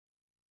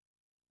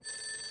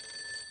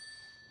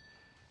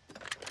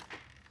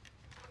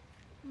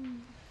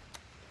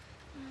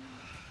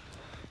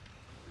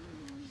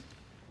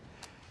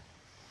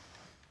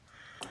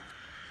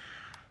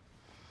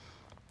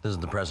This is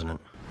the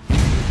president.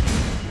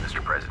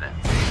 Mr. President,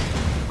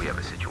 we have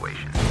a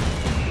situation.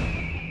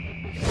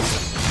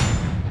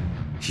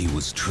 He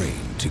was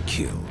trained to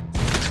kill.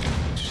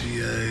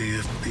 CIA,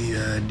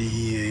 FBI,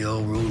 DEA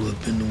all roll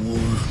up into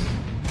one.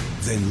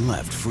 Then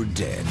left for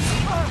dead.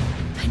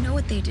 I know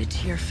what they did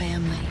to your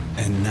family.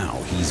 And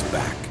now he's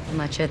back.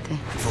 Machete.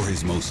 For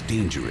his most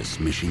dangerous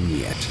mission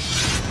yet.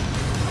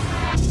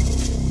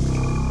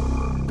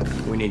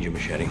 We need you,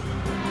 Machete.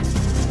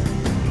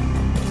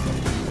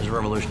 There's a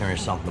revolutionary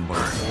south of the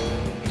border.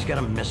 He's got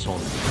a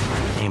missile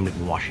aimed at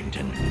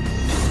Washington.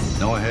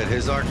 Noah had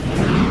his arc.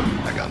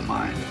 I got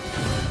mine.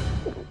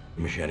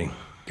 Machete,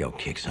 go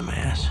kick some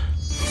ass.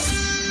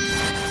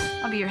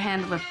 I'll be your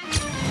handler.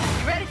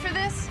 You ready for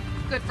this?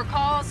 Good for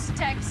calls,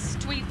 texts,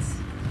 tweets.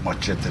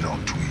 Machete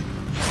don't tweet.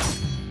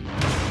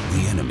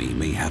 The enemy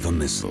may have a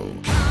missile,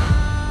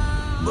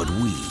 but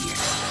we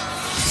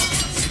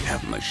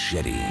have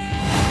Machete.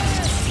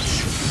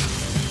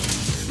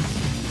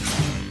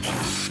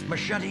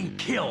 Machete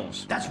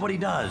kills. That's what he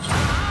does.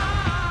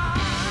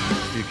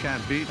 You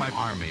can't beat my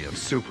army of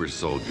super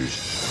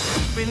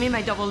soldiers. Bring me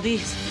my double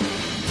D's.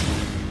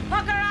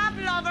 Hook her up,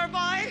 lover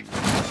boy!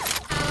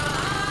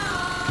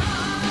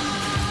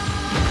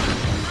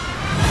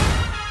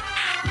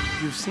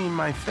 You've seen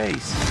my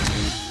face.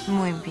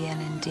 Muy bien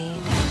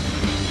indeed.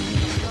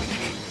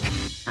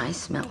 I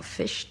smell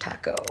fish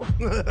taco.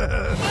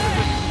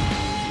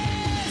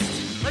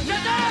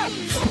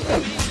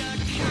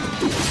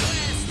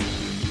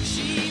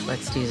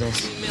 Let's do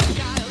this.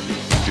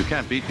 You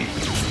can't beat me.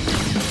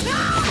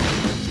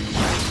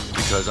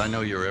 Because I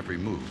know your every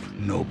move.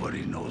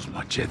 Nobody knows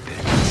Machete.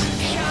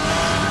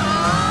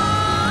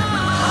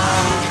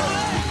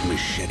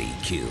 Machete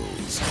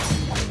kills.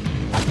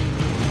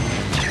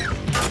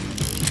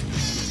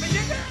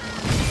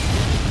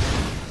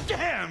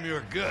 Damn,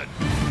 you're good.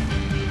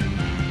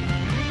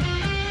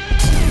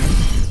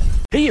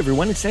 Hey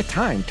everyone, it's that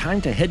time.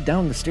 Time to head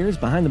down the stairs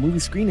behind the movie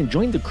screen and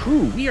join the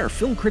crew. We are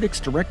film critics,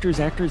 directors,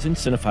 actors, and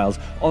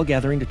cinephiles, all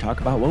gathering to talk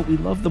about what we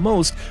love the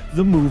most,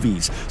 the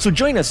movies. So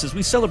join us as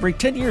we celebrate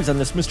 10 years on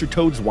this Mr.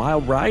 Toad's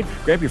Wild Ride.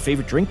 Grab your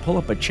favorite drink, pull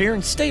up a chair,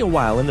 and stay a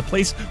while in the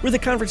place where the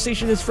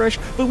conversation is fresh,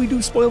 but we do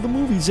spoil the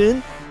movies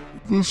in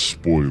the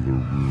spoiler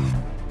room.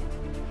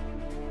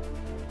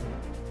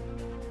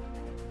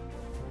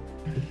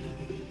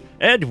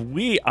 And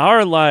we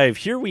are live.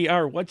 Here we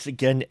are once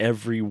again,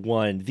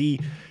 everyone.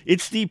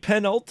 It's the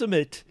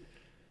penultimate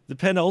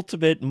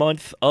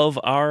month of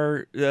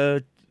our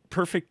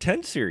Perfect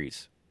 10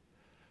 series.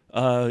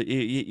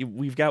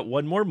 We've got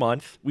one more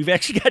month. We've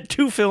actually got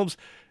 2 films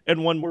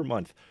and one more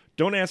month.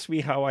 Don't ask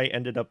me how I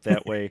ended up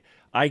that way.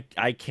 I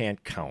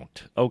can't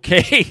count.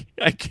 Okay,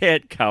 I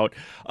can't count.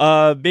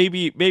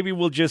 Maybe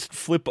we'll just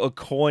flip a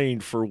coin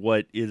for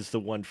what is the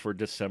one for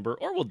December,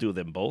 or we'll do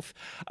them both.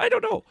 I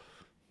don't know.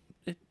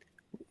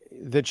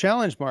 The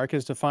challenge, Mark,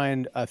 is to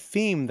find a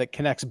theme that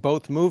connects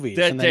both movies,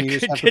 and then you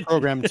just have to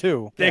program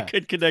two. That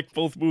could connect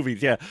both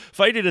movies, yeah.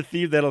 Finding a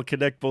theme that'll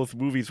connect both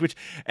movies, which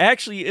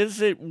actually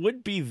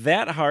would be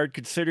that hard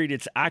considering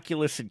it's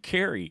Oculus and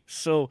Carrie.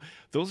 So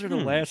those are the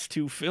last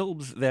 2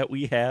 films that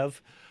we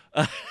have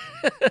that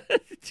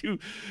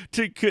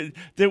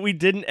we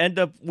didn't end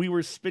up. We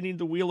were spinning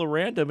the wheel of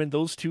random, and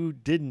those 2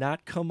 did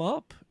not come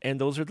up, and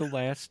those are the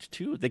last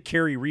 2. The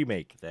Carrie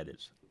remake, that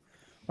is.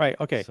 Right.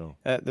 Okay. So,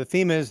 the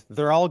theme is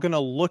they're all going to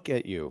look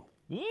at you.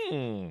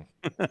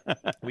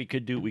 We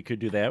could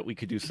do that. We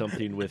could do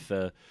something with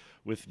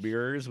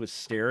mirrors, with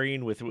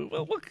staring,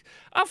 well, look,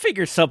 I'll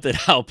figure something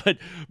out.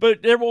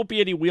 But there won't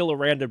be any wheel of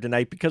random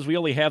tonight because we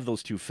only have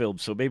those 2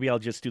 films. So maybe I'll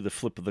just do the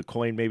flip of the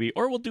coin, maybe,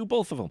 or we'll do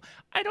both of them.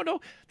 I don't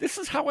know. This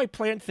is how I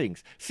plan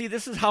things. See,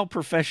 this is how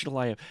professional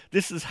I am.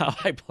 This is how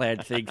I plan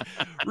things.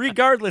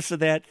 Regardless of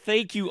that,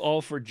 thank you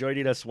all for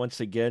joining us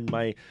once again.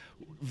 My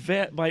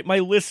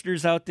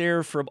listeners out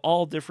there from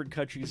all different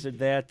countries and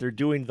that, they're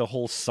doing the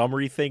whole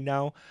summary thing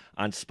now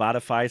on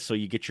Spotify, so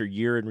you get your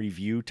year in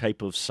review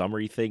type of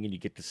summary thing and you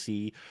get to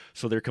see.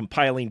 So they're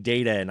compiling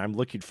data, and I'm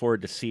looking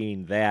forward to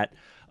seeing that.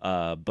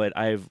 But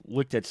I've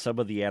looked at some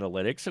of the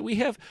analytics, and we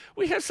have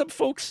some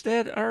folks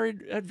that are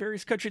in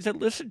various countries that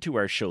listen to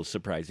our show,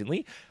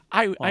 surprisingly.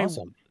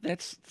 Awesome.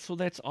 That's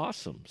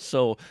awesome.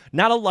 So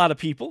not a lot of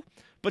people,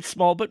 but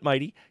small but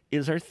mighty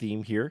is our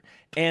theme here.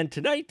 And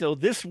tonight, though,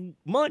 this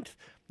month,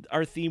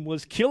 our theme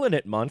was Killing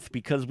It Month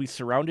because we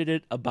surrounded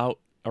it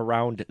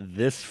around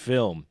this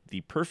film,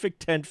 the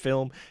Perfect 10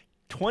 film,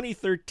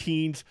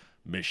 2013's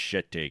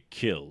Machete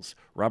Kills.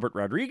 Robert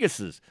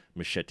Rodriguez's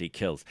Machete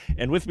Kills.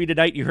 And with me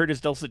tonight, you heard his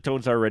dulcet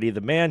tones already,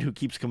 the man who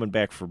keeps coming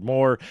back for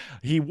more.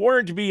 He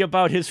warned me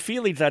about his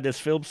feelings on this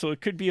film, so it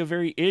could be a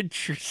very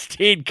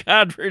interesting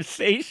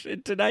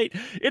conversation tonight.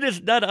 It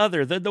is none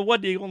other than the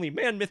one, the only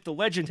man, myth, the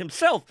legend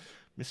himself,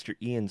 Mr.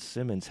 Ian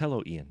Simmons.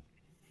 Hello, Ian.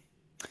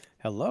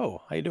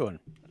 Hello, how you doing?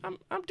 I'm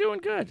doing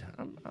good.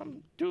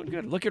 I'm doing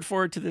good. Looking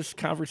forward to this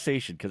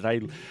conversation because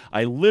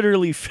I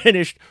literally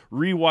finished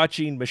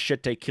rewatching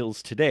Machete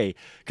Kills today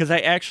because I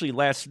actually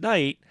last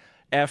night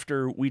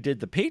after we did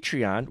the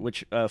Patreon,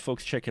 which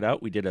folks check it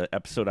out. We did an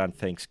episode on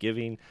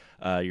Thanksgiving.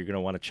 You're gonna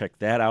want to check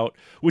that out,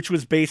 which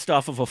was based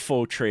off of a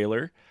faux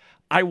trailer.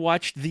 I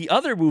watched the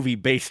other movie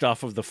based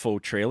off of the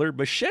faux trailer,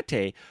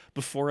 Machete,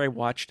 before I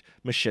watched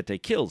Machete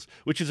Kills,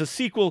 which is a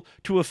sequel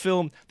to a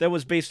film that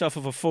was based off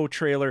of a faux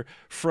trailer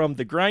from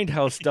the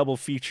Grindhouse double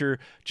feature,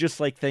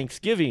 just like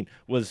Thanksgiving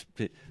was.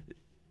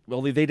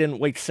 Only they didn't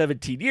wait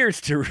 17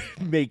 years to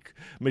make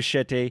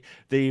Machete.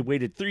 They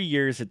waited 3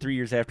 years, and 3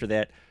 years after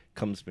that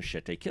comes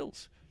Machete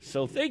Kills.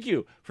 So thank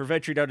you for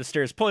venturing down the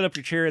stairs, pulling up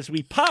your chair as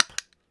we pop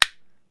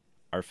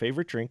our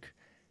favorite drink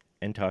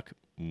and talk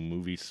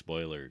movie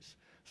spoilers.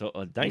 So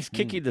a nice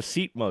kicking the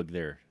seat mug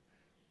there.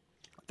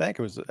 Thank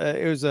you.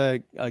 It was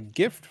a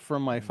gift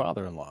from my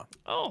father-in-law.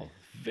 Oh,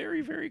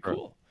 very, very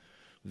cool.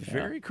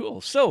 Very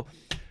cool. So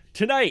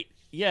tonight,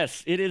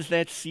 yes, it is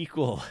that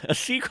sequel. A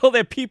sequel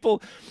that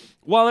people,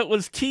 while it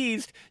was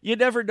teased, you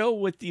never know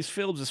with these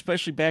films,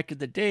 especially back in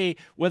the day,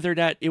 whether or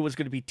not it was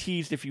going to be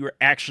teased if you were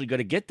actually going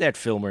to get that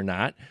film or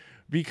not.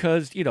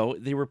 Because, you know,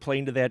 they were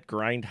playing to that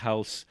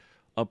grindhouse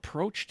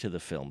approach to the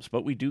films.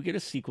 But we do get a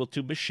sequel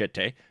to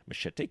Machete,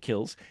 Machete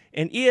Kills.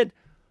 And Ian,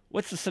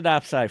 what's the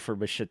synopsis for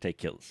Machete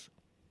Kills?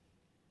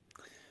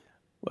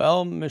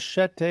 Well,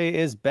 Machete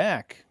is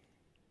back.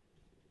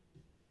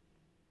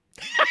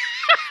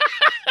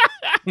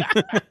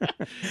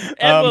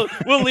 And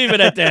we'll leave it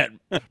at that.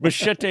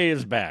 Machete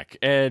is back.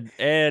 And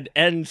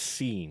end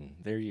scene.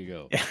 There you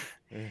go.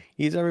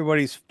 He's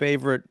everybody's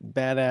favorite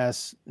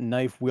badass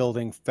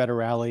knife-wielding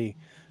federale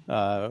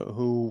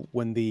who,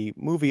 when the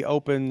movie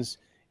opens,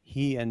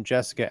 he and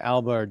Jessica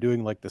Alba are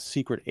doing like the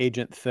secret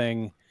agent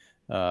thing.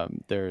 I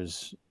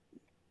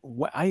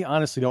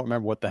honestly don't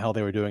remember what the hell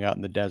they were doing out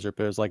in the desert,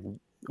 but it was like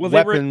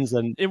weapons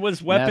and it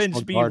was weapons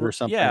National Guard or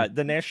something. Yeah,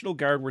 the National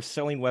Guard were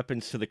selling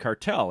weapons to the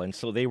cartel, and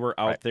so they were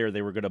out there.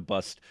 They were going to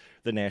bust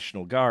the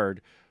National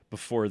Guard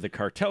before the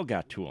cartel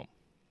got to them.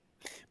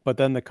 But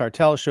then the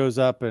cartel shows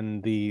up,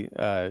 and the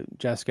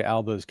Jessica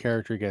Alba's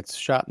character gets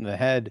shot in the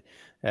head,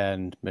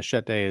 and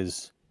Machete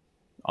is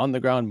on the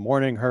ground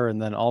mourning her,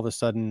 and then all of a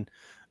sudden,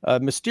 a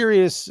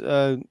mysterious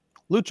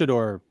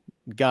luchador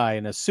guy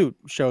in a suit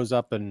shows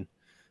up and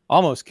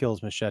almost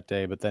kills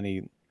Machete, but then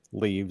he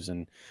leaves.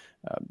 And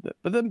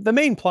but the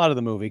main plot of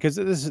the movie, because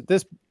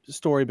this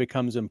story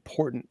becomes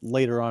important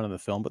later on in the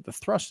film, but the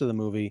thrust of the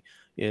movie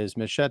is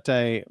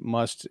Machete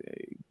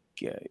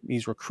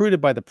he's recruited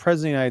by the President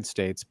of the United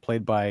States,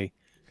 played by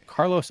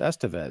Carlos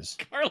Estevez.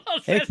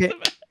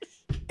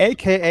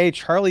 AKA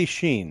Charlie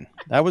Sheen.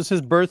 That was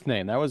his birth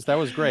name. That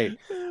was great.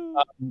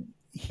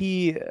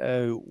 He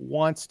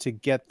wants to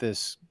get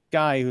this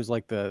guy who's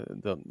like a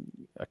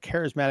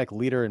charismatic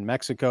leader in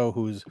Mexico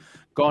who's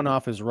gone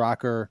off his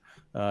rocker.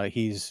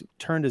 He's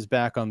turned his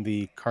back on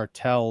the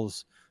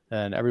cartels,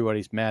 and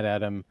everybody's mad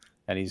at him.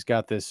 And he's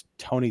got this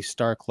Tony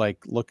Stark like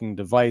looking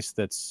device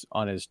that's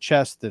on his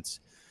chest that's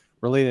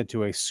related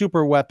to a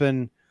super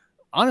weapon.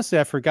 Honestly,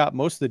 I forgot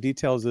most of the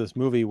details of this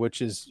movie,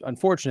 which is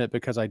unfortunate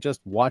because I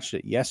just watched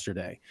it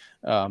yesterday.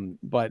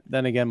 But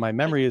then again, my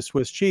memory is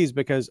Swiss cheese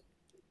because,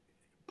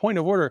 point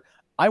of order,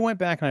 I went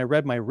back and I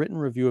read my written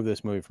review of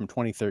this movie from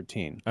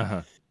 2013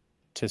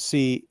 to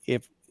see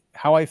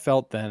how I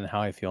felt then and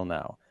how I feel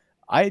now.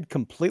 I had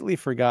completely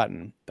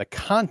forgotten the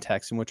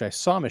context in which I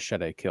saw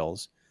Machete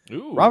Kills.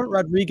 Ooh. Robert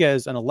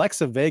Rodriguez and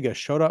Alexa Vega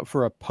showed up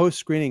for a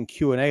post-screening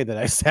Q&A that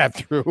I sat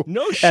through.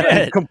 No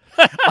shit.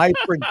 I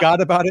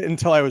forgot about it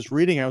until I was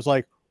reading. I was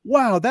like,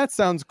 wow, that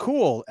sounds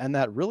cool. And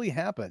that really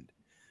happened.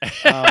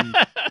 Man,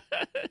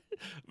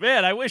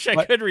 I wish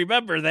I could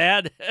remember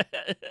that.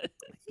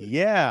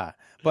 Yeah.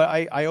 But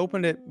I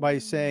opened it by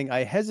saying,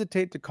 I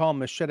hesitate to call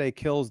Machete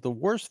Kills the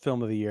worst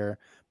film of the year,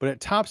 but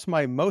it tops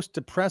my most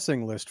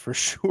depressing list for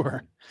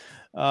sure.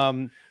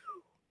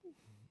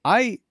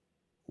 I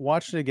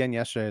watched it again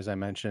yesterday, as I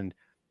mentioned.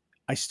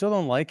 I still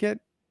don't like it.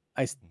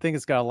 I think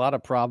it's got a lot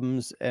of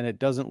problems, and it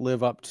doesn't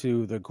live up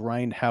to the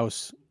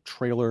Grindhouse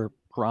trailer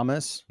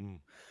promise.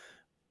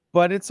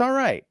 But it's all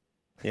right.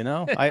 You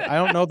know, I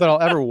don't know that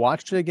I'll ever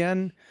watch it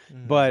again,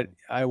 but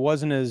I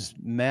wasn't as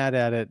mad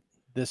at it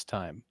this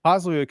time.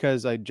 Possibly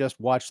because I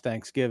just watched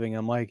Thanksgiving.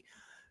 I'm like,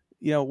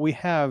 you know, we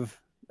have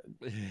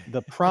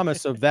the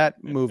promise of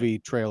that movie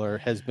trailer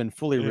has been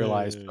fully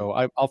realized, so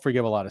I'll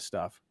forgive a lot of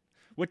stuff.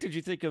 What did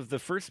you think of the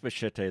first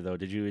Machete, though?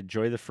 Did you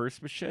enjoy the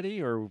first Machete,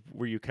 or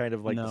were you kind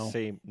of like the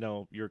same?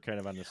 No, you're kind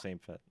of on the same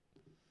foot.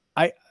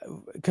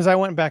 Because I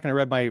went back and I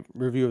read my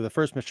review of the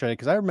first Machete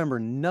because I remember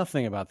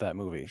nothing about that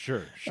movie.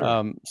 Sure.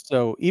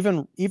 So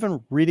even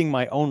reading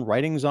my own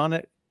writings on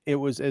it, it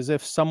was as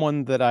if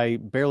someone that I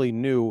barely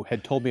knew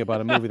had told me about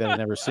a movie that I'd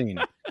never seen.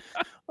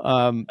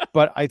 But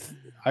I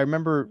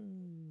remember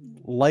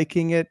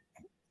liking it,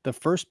 the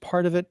first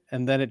part of it,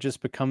 and then it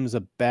just becomes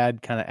a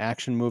bad kind of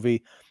action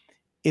movie.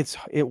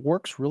 It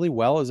works really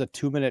well as a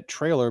 2-minute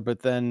trailer, but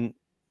then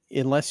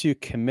unless you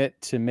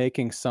commit to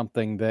making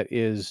something that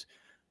is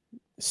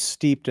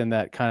steeped in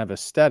that kind of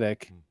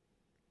aesthetic,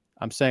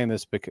 I'm saying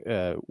this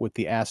with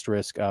the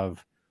asterisk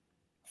of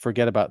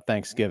forget about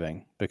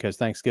Thanksgiving, because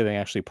Thanksgiving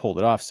actually pulled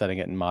it off setting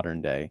it in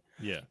modern day.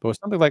 Yeah. But with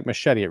something like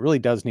Machete, it really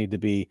does need to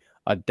be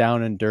a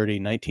down and dirty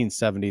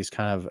 1970s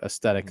kind of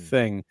aesthetic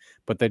thing,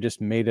 but they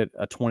just made it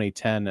a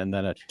 2010 and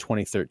then a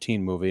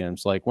 2013 movie. And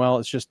it's like, well,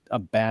 it's just a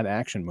bad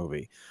action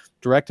movie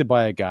directed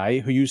by a guy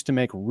who used to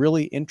make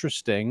really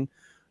interesting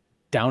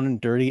down and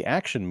dirty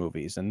action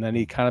movies. And then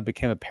he kind of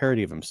became a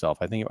parody of himself.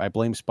 I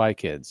blame Spy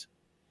Kids.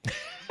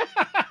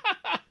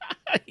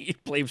 He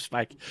blames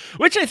Spy,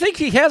 which I think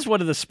he has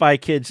one of the Spy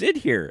Kids in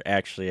here.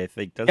 Actually, I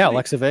think doesn't he?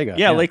 Alexa Vega.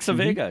 Yeah, Alexa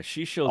Vega.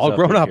 She shows all up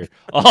grown up, here.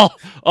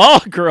 all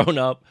grown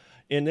up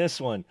in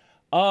this one.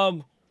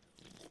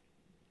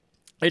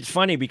 It's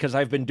funny because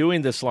I've been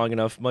doing this long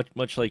enough,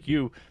 much like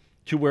you,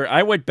 to where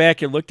I went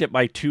back and looked at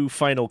my 2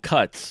 final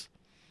cuts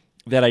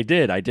that I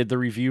did. I did the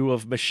review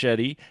of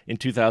Machete in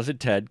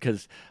 2010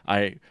 because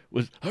I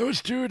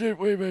was doing it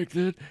way back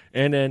then,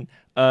 and then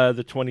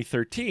the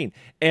 2013.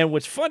 And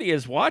what's funny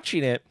is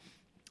watching it.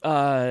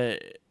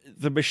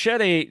 The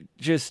Machete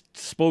just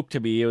spoke to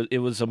me. It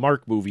was a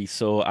Mark movie,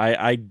 so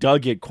I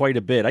dug it quite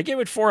a bit. I gave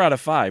it 4 out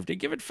of 5. Didn't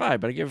give it 5,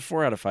 but I gave it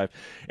 4 out of 5.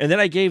 And then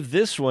I gave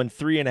this one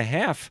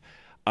 3.5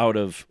 out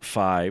of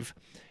 5.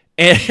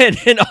 And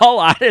in all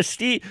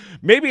honesty,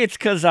 maybe it's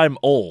because I'm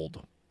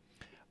old.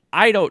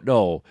 I don't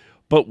know.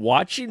 But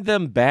watching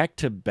them back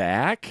to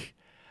back,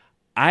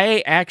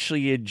 I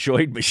actually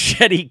enjoyed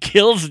Machete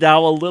Kills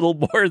now a little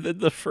more than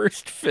the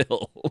first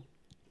film.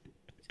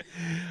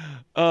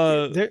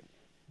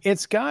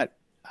 It's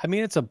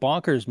a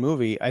bonkers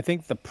movie. I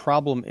think the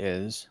problem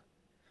is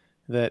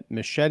that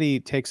Machete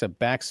takes a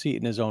backseat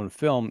in his own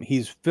film.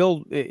 He's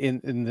filled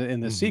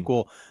in the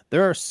sequel.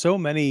 There are so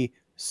many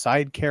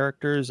side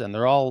characters, and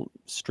they're all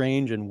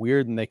strange and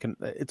weird. And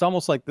it's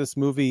almost like this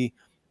movie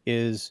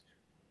is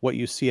what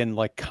you see in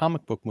like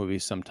comic book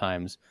movies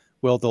sometimes.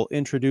 Well, they'll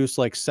introduce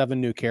like 7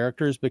 new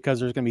characters because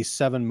there's going to be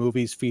 7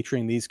 movies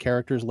featuring these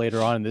characters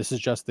later on, and this is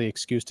just the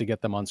excuse to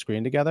get them on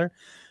screen together.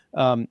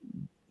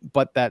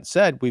 But that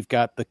said, we've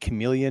got the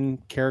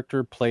chameleon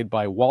character played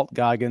by Walt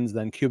Goggins,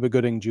 then Cuba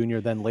Gooding Jr.,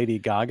 then Lady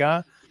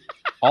Gaga.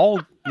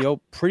 All,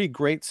 pretty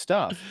great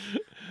stuff.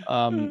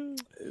 But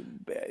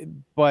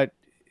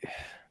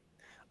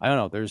I don't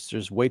know.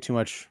 There's way too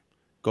much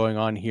going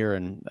on here,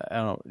 and I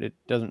don't know. It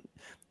doesn't.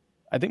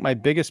 I think my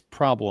biggest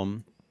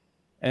problem,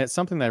 and it's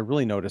something that I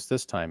really noticed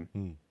this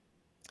time.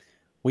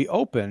 We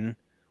open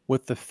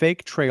with the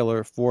fake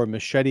trailer for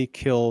Machete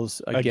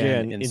Kills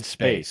Again in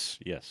Space.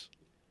 Yes.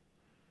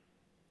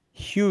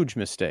 Huge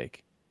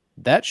mistake.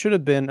 That should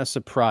have been a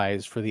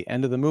surprise for the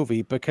end of the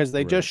movie because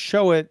they just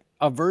show it,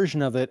 a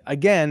version of it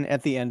again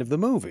at the end of the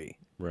movie.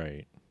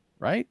 Right.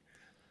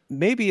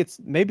 Maybe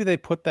they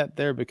put that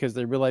there because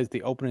they realized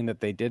the opening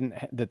that they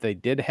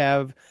did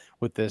have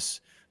with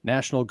this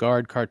National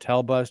Guard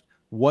cartel bust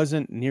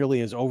wasn't nearly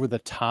as over the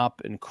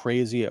top and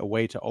crazy a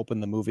way to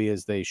open the movie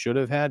as they should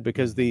have had,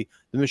 because the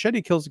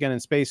Machete Kills Again in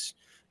Space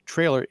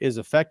trailer is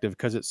effective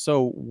because it's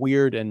so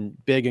weird and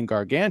big and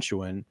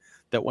gargantuan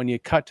that when you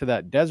cut to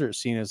that desert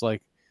scene, is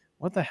like,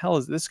 what the hell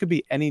is this? Could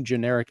be any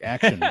generic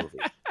action movie,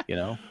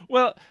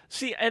 Well,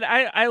 see, and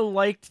I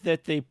liked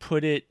that they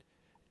put it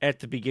at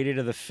the beginning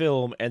of the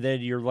film, and then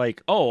you're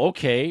like, oh,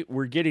 okay,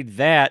 we're getting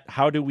that.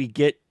 How do we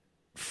get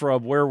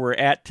from where we're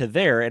at to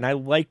there? And I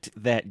liked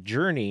that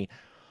journey.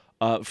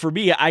 For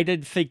me, I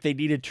didn't think they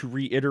needed to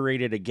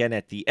reiterate it again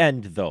at the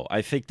end, though.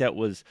 I think that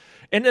was,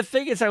 and the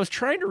thing is, I was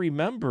trying to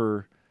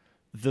remember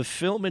the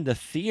film in the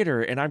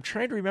theater, and I'm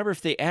trying to remember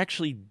if they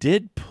actually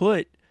did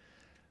put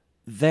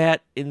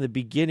that in the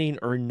beginning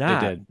or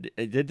not. They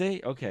did. Did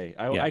they? Okay.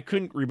 Yeah. I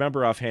couldn't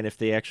remember offhand if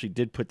they actually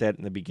did put that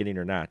in the beginning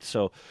or not.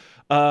 So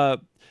I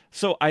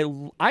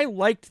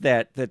liked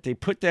that they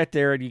put that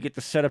there, and you get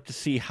the setup to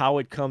see how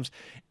it comes,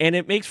 and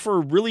it makes for a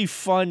really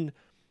fun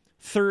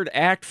third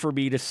act for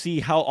me to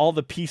see how all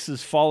the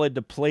pieces fall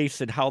into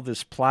place and how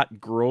this plot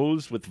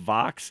grows with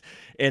Vox,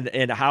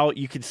 and how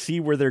you can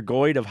see where they're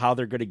going, of how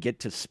they're going to get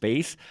to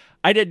space.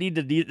 I didn't need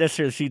to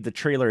necessarily see the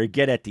trailer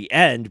again at the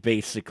end,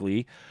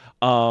 basically.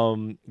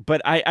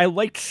 But I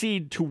liked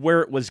seeing to where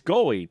it was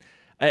going.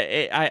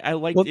 I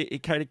liked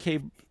it kind of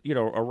came,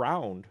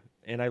 around,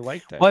 and I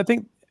liked that. Well, I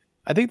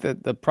think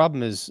that the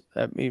problem is,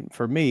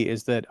 for me,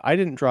 is that I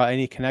didn't draw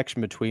any connection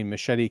between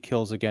Machete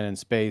Kills Again in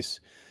Space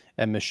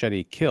and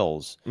Machete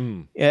Kills.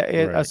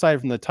 Aside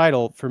from the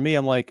title, for me,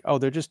 I'm like, oh,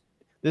 this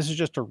is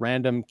just a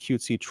random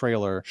cutesy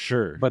trailer.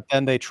 Sure. But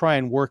then they try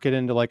and work it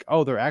into like,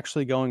 oh, they're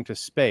actually going to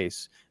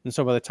space. And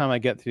so by the time I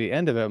get to the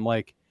end of it, I'm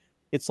like,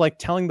 it's like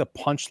telling the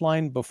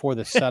punchline before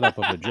the setup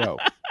of a joke.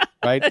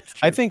 Right.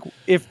 I think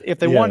if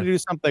they wanted to do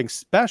something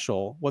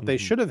special, what they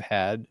should have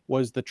had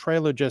was the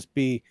trailer just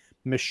be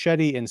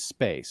Machete in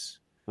space.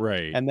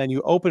 Right. And then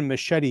you open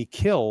Machete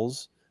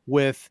Kills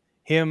with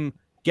him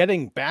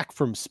getting back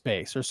from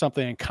space or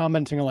something and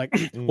commenting like,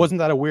 wasn't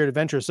that a weird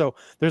adventure? So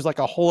there's like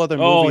a whole other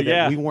movie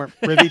that we weren't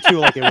privy to.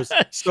 Like it was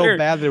so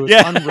bad that it was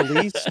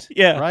unreleased.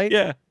 Yeah. Right.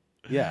 Yeah.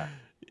 Yeah.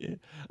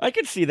 I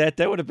could see that.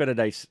 That would have been a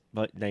nice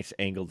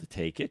angle to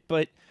take it.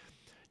 But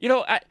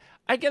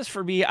I guess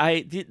for me,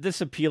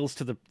 this appeals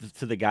to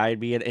the guy in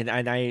me,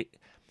 and I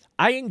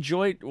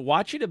enjoyed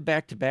watching it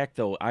back to back.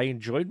 Though I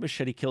enjoyed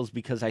Machete Kills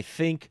because I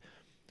think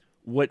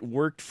what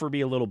worked for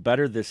me a little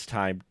better this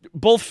time.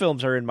 Both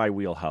films are in my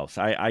wheelhouse.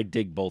 I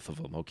dig both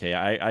of them. Okay,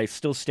 I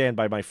still stand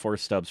by my 4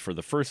 stubs for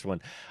the first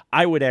one.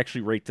 I would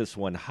actually rate this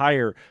one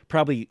higher,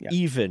 probably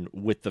even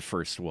with the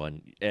first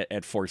one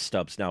at 4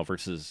 stubs now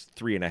versus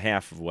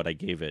 3.5 of what I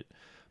gave it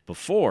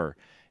before.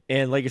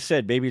 And like I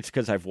said, maybe it's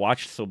because I've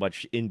watched so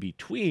much in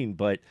between.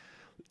 But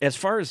as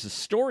far as the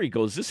story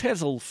goes, this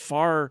has a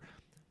far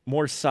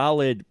more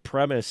solid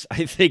premise,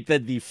 I think,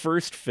 than the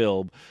first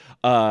film.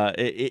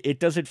 It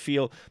doesn't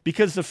feel,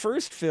 because the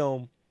first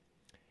film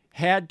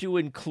had to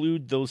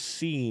include those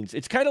scenes.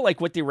 It's kind of like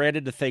what they ran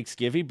into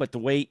Thanksgiving, but the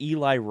way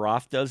Eli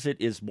Roth does it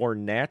is more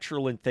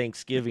natural in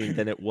Thanksgiving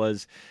than it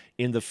was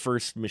in the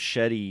first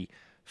Machete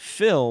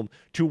film,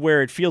 to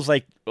where it feels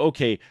like,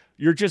 okay,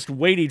 you're just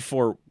waiting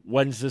for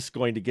when's this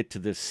going to get to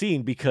this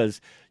scene, because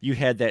you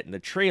had that in the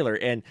trailer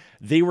and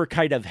they were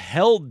kind of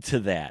held to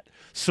that.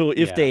 So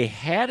if they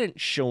hadn't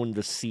shown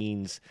the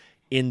scenes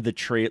in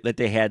the that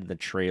they had in the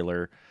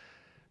trailer,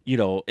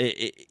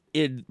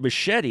 in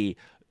Machete,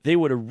 they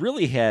would have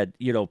really had,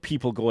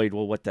 people going,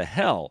 well, what the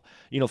hell?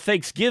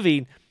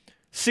 Thanksgiving,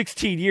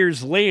 16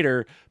 years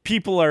later,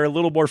 people are a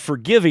little more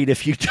forgiving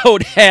if you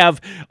don't have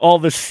all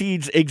the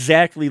scenes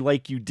exactly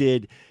like you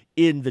did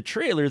in the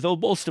trailer, though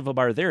most of them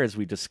are there, as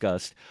we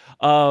discussed.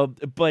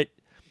 But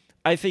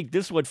I think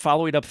this one,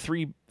 following up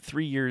three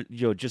years,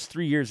 just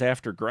 3 years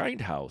after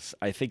Grindhouse,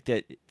 I think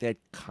that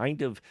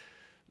kind of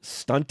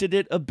stunted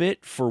it a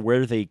bit for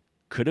where they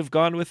could have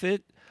gone with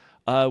it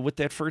with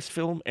that first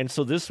film. And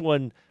so this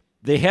one,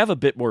 they have a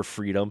bit more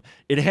freedom.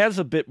 It has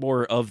a bit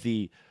more of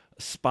the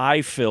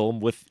spy film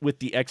with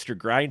the extra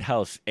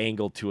Grindhouse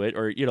angle to it,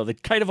 or the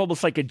kind of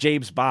almost like a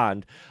James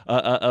Bond,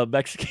 a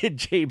Mexican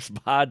James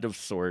Bond of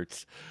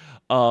sorts.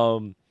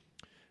 And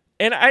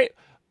I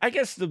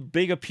guess the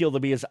big appeal to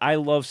me is I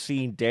love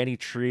seeing Danny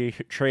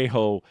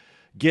Trejo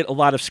get a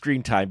lot of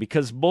screen time,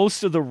 because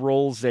most of the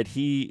roles that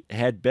he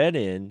had been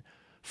in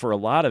for a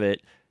lot of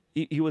it,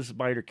 he was a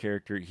minor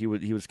character. He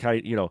was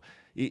kind of,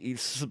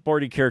 he's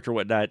supporting character,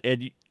 whatnot.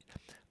 And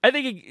I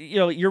think,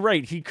 you're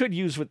right. He could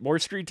use with more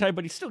screen time,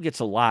 but he still gets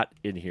a lot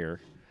in here,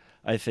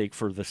 I think,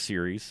 for the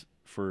series,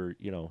 for.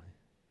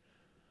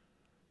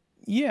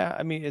 Yeah,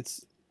 I mean,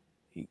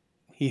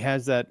 he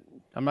has that.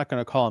 I'm not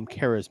going to call him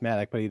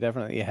charismatic, but he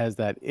definitely has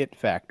that it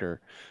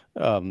factor.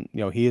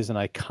 He is an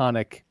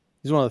iconic.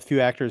 He's one of the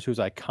few actors who's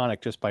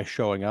iconic just by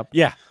showing up.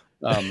 Yeah,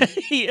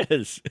 he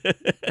is.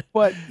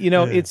 But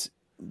it's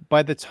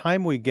by the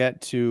time we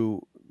get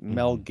to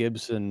Mel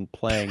Gibson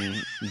playing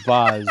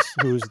Vaz,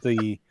 who's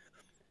the.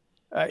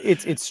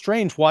 It's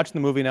strange watching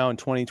the movie now in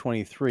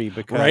 2023,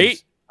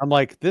 because I'm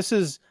like,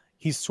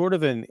 he's sort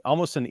of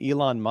almost an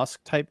Elon Musk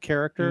type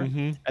character.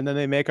 Mm-hmm. And then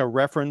they make a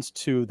reference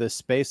to the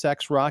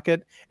SpaceX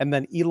rocket, and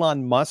then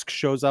Elon Musk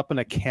shows up in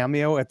a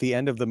cameo at the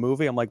end of the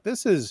movie. I'm like,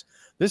 this is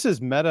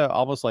meta,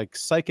 almost like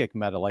psychic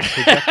meta, like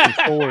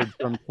projecting forward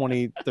from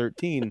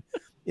 2013.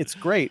 It's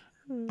great.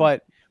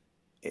 But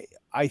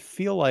I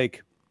feel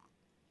like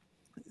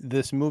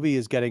this movie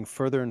is getting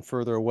further and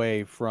further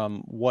away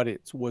from what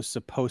it was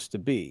supposed to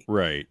be.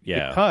 Right.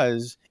 Yeah.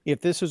 Because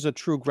if this was a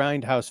true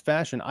Grindhouse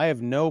fashion, I have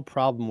no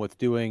problem with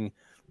doing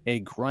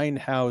a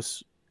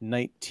Grindhouse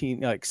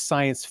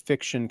science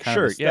fiction kind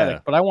of aesthetic. Yeah.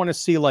 But I want to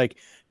see like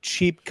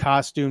cheap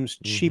costumes,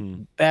 cheap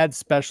bad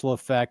special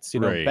effects,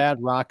 bad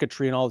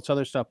rocketry and all this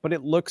other stuff. But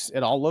it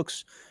all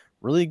looks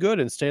really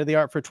good and state of the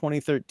art for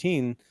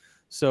 2013.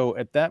 So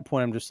at that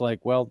point, I'm just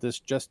like, well,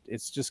 it's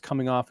just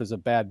coming off as a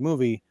bad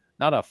movie.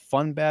 Not a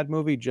fun bad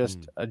movie,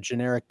 just a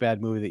generic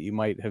bad movie that you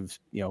might have,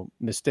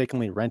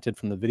 mistakenly rented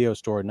from the video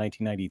store in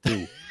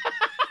 1992.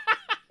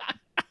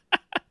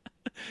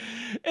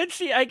 And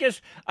see, I guess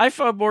I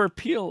found more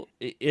appeal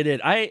in it.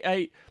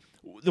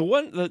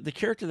 The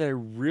character that I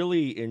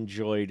really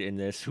enjoyed in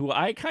this, who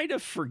I kind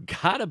of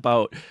forgot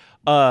about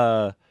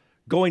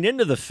going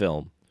into the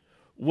film,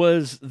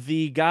 was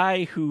the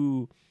guy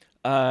who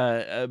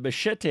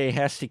Machete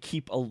has to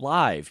keep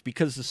alive,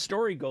 because the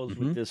story goes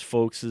with this,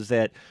 folks, is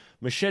that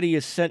Machete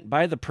is sent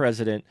by the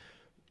president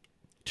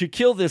to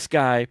kill this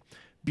guy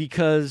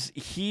because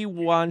he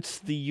wants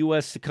the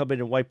U.S. to come in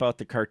and wipe out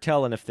the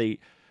cartel. And if they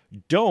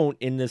don't,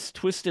 in this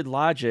twisted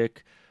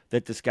logic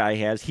that this guy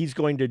has, he's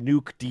going to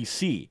nuke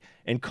D.C.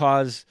 and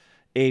cause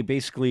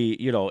basically,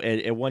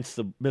 and once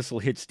the missile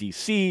hits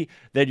D.C.,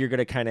 then you're going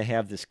to kind of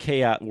have this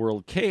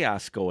world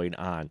chaos going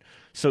on.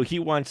 So he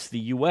wants the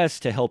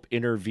U.S. to help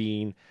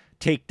intervene,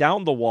 take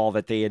down the wall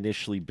that they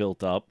initially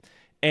built up,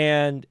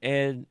 and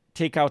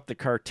take out the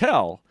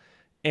cartel,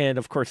 and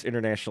of course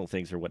international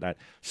things or whatnot.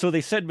 So they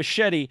send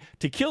Machete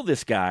to kill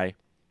this guy,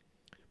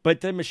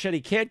 but then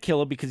Machete can't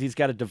kill him because he's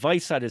got a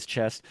device on his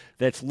chest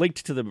that's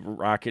linked to the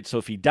rocket. So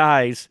if he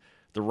dies,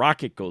 the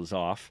rocket goes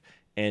off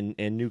and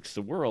nukes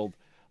the world.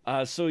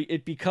 So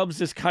it becomes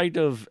this kind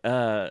of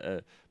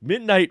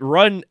Midnight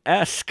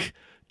Run-esque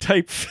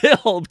type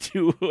film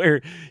to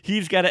where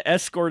he's got to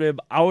escort him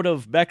out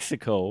of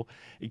Mexico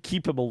and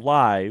keep him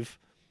alive.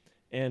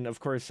 And of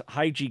course,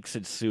 hijinks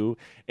ensue.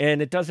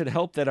 And it doesn't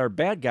help that our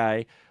bad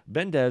guy,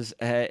 Mendez,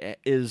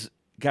 is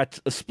got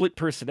a split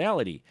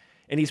personality.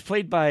 And he's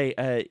played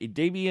by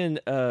Damien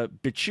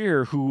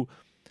Bichir, who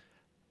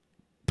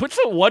puts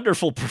a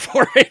wonderful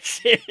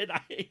performance in,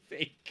 I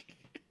think.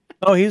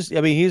 Oh, he's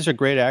a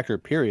great actor,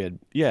 period.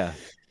 Yeah.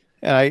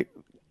 And I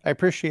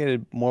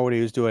appreciated more what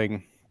he was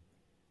doing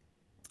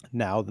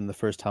now than the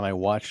first time I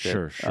watched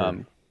it.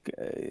 Sure.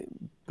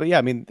 But yeah,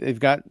 I mean, they've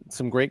got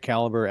some great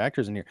caliber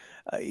actors in here.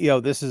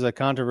 This is a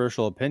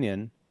controversial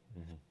opinion,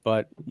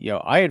 but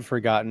I had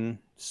forgotten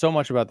so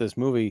much about this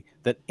movie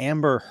that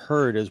Amber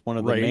Heard is one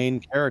of the main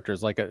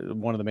characters, like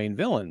one of the main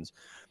villains.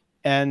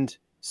 And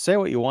say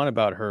what you want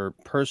about her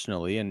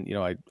personally, and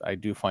I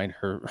do find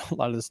her a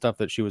lot of the stuff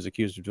that she was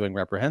accused of doing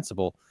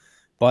reprehensible,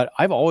 but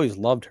I've always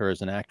loved her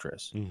as an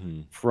actress.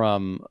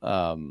 From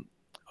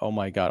oh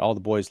my God, All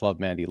the Boys Love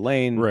Mandy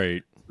Lane,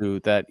 right? To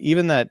that,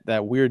 even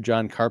that weird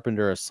John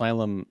Carpenter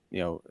asylum,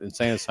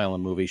 insane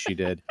asylum movie she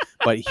did.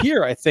 But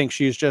here, I think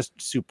she's just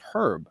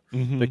superb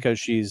because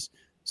she's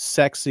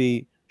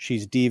sexy,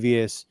 she's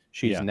devious,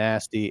 she's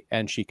nasty,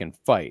 and she can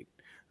fight.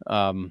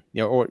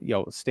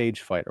 Stage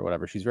fight or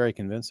whatever. She's very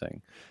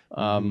convincing.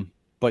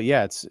 But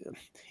yeah,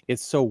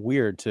 it's so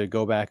weird to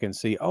go back and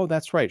see, oh,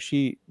 that's right,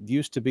 she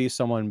used to be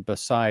someone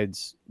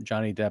besides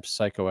Johnny Depp's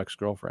psycho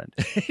ex-girlfriend.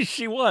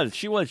 She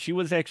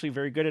was actually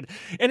very good at it.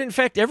 And in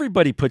fact,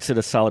 everybody puts in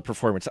a solid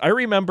performance. I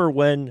remember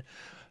when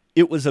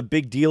it was a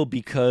big deal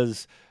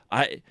because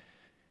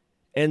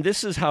and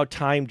this is how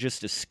time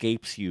just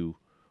escapes you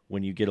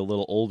when you get a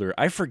little older.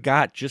 I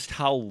forgot just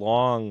how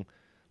long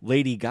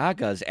Lady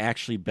Gaga's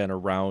actually been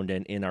around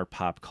and in our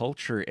pop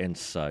culture and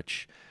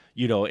such.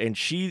 And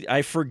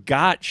I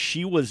forgot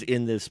she was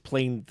in this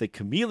playing the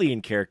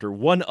chameleon character,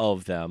 one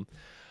of them.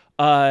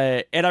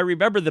 And I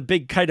remember the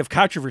big kind of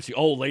controversy.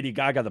 Oh, Lady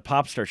Gaga, the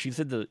pop star, she's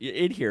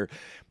in here.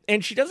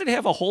 And she doesn't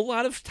have a whole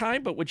lot of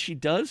time, but when she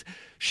does,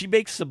 she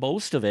makes the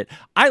most of it.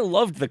 I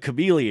loved the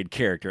chameleon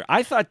character.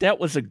 I thought that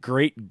was a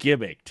great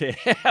gimmick to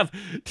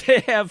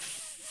have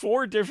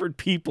 4 different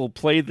people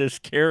play this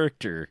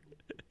character.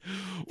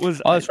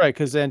 That's right,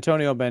 because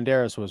Antonio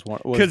Banderas was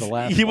the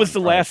last. He was the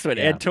last one.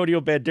 Yeah.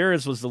 Antonio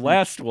Banderas was the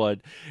last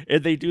one,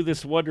 and they do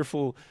this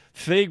wonderful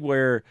thing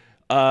where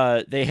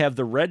they have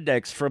the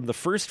rednecks from the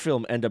first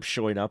film end up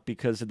showing up,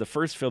 because in the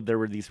first film there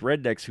were these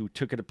rednecks who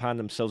took it upon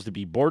themselves to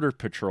be border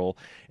patrol,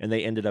 and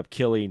they ended up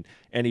killing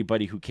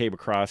anybody who came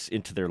across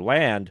into their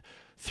land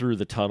through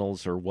the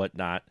tunnels or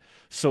whatnot.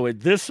 So in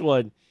this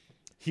one,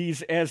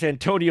 he's as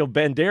Antonio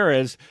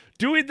Banderas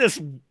doing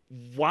this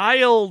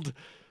wild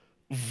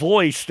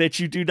voice that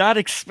you do not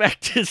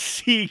expect to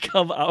see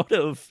come out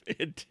of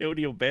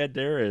Antonio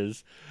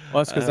Banderas.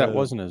 Well, that's because that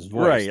wasn't his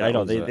voice. Right, that I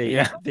know. They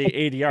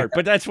ADR.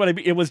 But that's what I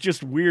mean. It was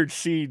just weird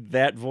seeing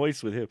that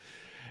voice with him.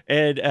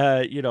 And,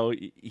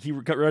 he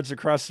runs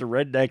across the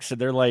rednecks,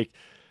 and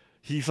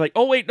he's like,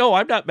 oh, wait, no,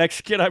 I'm not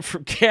Mexican. I'm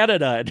from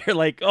Canada. And they're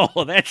like,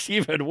 oh, that's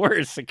even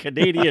worse, a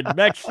Canadian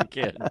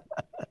Mexican.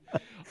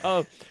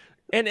 And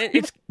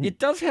it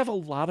does have a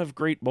lot of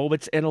great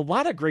moments and a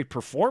lot of great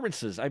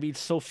performances. I mean,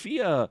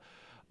 Sofia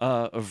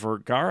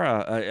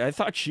Vergara, I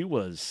thought she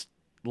was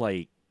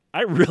I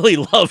really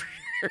loved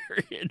her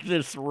in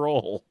this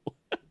role.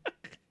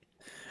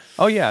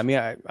 Oh yeah, I mean,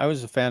 I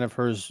was a fan of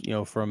hers,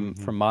 from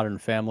Modern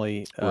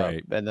Family,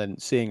 right? And then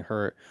seeing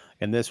her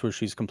in this, where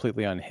she's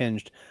completely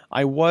unhinged,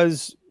 I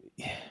was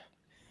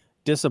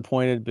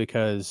disappointed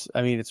because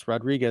it's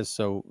Rodriguez,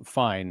 so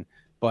fine.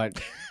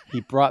 But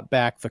he brought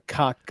back the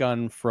cock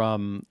gun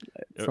from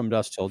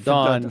Dusk Till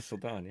Dawn. Dusk Till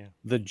Dawn, yeah.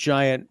 The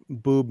giant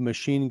boob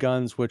machine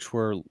guns, which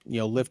were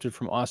lifted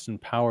from Austin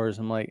Powers.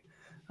 I'm like,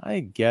 I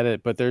get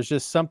it, but there's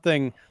just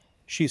something.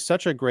 She's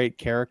such a great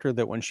character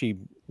that when she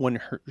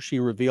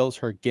reveals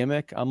her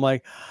gimmick, I'm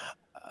like,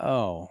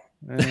 oh,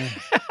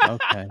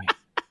 okay.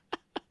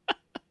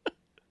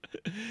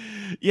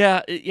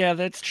 Yeah,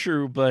 that's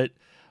true, but.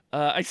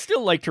 I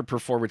still liked her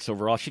performance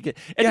overall.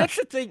 That's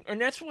the thing,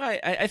 and that's why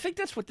I think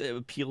that's what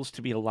appeals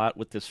to me a lot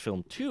with this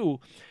film too,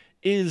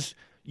 is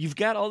you've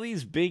got all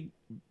these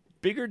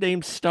bigger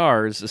named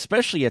stars,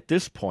 especially at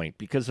this point,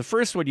 because the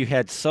first one you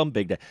had some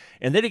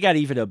and then you got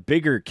even a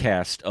bigger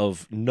cast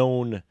of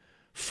known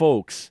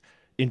folks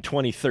in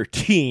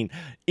 2013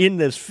 in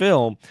this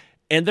film,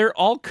 and they're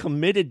all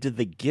committed to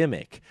the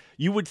gimmick.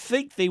 You would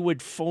think they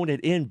would phone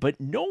it in,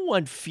 but no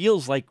one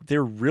feels like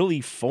they're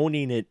really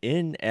phoning it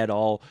in at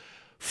all.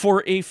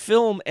 For a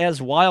film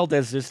as wild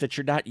as this that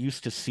you're not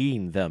used to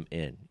seeing them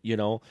in,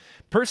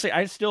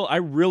 Personally, I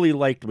really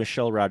liked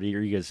Michelle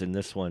Rodriguez in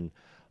this one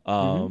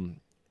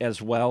as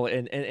well,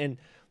 and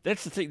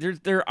that's the thing.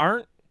 There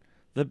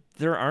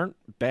aren't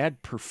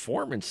bad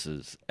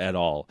performances at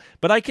all,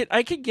 but I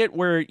could get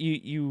where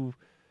you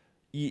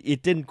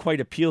it didn't quite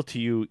appeal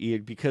to you,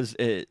 Ian, because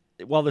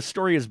while the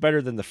story is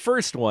better than the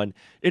first one,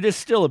 it is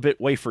still a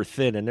bit wafer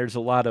thin, and there's a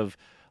lot of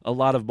a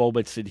lot of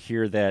moments in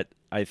here that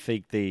I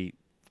think they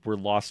were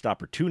lost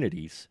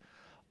opportunities,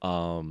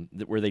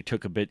 where they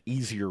took a bit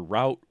easier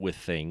route with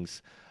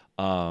things.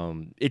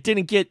 It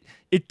didn't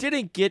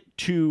get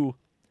to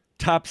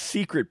top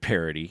secret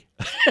parody.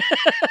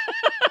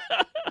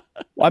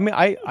 Well, I mean,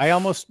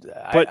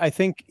 But- I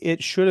think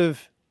it should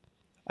have.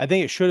 I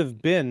think it should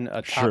have been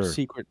a top Sure.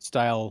 secret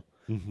style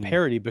Mhm.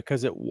 parody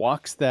because it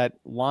walks that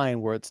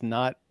line where it's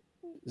not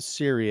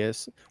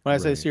serious. When I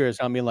say Right. serious,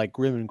 I mean like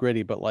grim and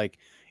gritty, but like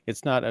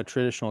it's not a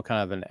traditional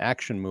kind of an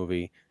action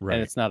movie, Right.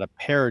 and it's not a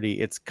parody.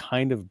 It's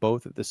kind of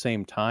both at the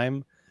same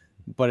time,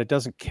 but it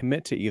doesn't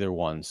commit to either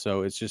one,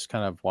 so it's just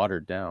kind of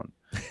watered down.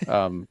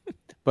 Um,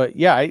 but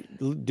yeah,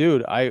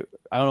 dude, I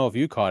don't know if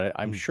you caught it.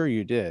 I'm sure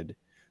you did,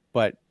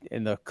 but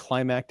in the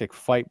climactic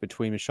fight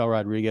between Michelle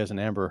Rodriguez and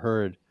Amber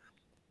Heard,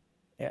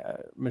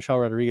 Michelle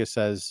Rodriguez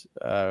says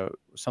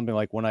something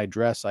like, "When I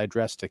dress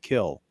to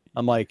kill."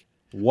 I'm like,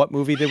 what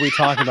movie did we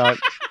talk about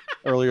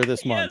earlier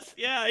this month?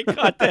 Yes, yeah, I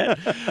got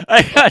that.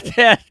 I got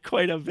that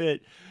quite a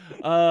bit.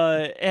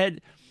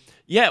 And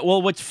yeah,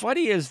 well, what's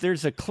funny is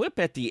there's a clip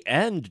at the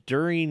end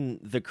during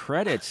the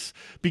credits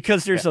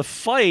because there's a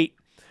fight.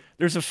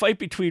 There's a fight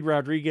between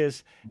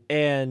Rodriguez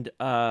and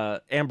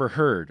Amber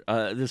Heard.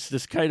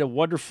 This kind of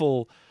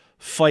wonderful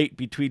fight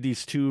between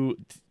these two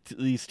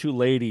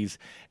ladies,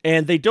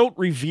 and they don't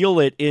reveal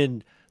it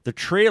in the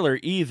trailer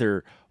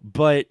either.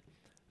 But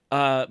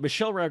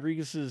Michelle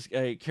Rodriguez's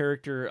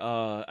character,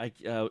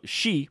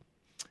 she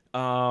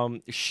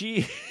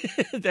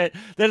that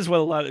is what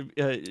a lot of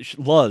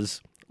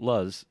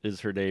Luz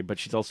is her name, but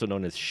she's also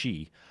known as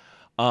she.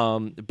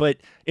 But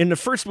in the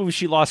first movie,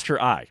 she lost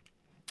her eye.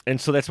 And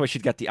so that's why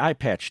she's got the eye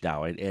patch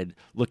now and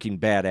looking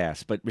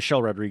badass. But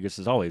Michelle Rodriguez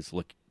has always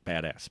looked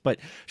badass. But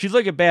she's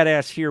looking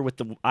badass here with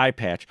the eye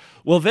patch.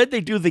 Well, then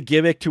they do the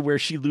gimmick to where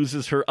she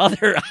loses her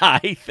other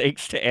eye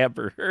thanks to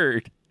Amber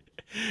Heard.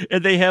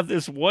 And they have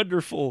this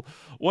wonderful,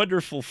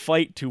 wonderful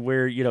fight to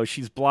where,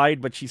 she's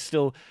blind, but she's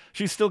still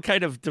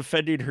kind of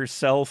defending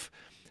herself.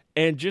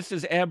 And just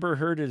as Amber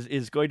Heard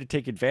is going to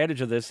take advantage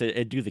of this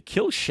and do the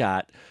kill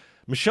shot,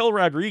 Michelle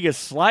Rodriguez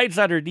slides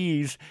on her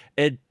knees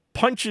and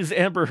punches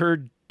Amber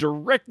Heard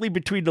directly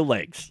between the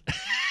legs.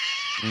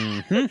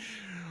 Mm-hmm.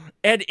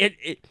 And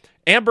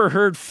Amber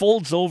Heard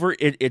folds over.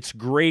 It's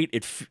great.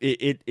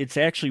 It's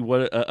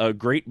actually a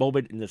great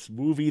moment in this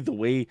movie, the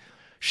way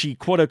she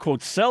quote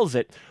unquote sells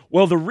it.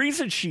 Well, the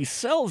reason she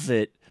sells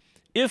it,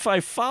 if I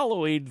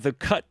followed the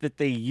cut that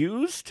they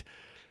used,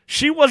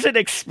 she wasn't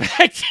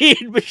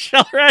expecting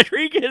Michelle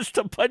Rodriguez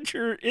to punch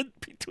her in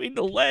between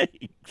the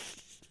legs.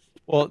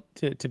 Well,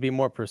 to be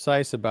more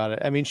precise about it,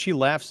 I mean, she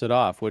laughs it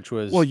off, which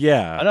was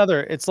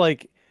another. It's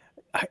like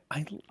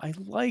I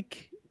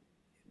like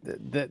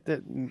that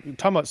talking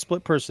about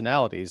split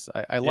personalities.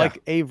 I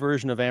like a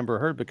version of Amber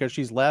Heard because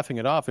she's laughing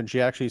it off, and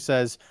she actually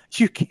says,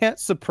 "You can't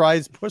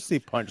surprise pussy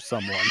punch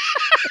someone."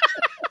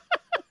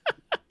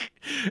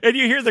 And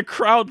you hear the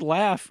crowd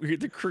laugh,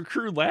 the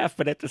crew laugh,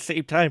 but at the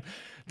same time,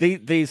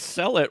 they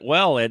sell it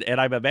well, and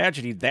I'm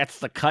imagining that's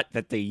the cut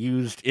that they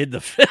used in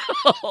the film.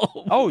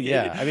 Oh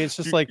yeah, I mean it's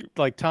just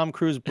like Tom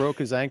Cruise broke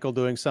his ankle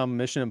doing some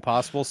Mission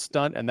Impossible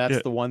stunt, and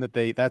that's the one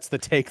that's the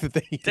take that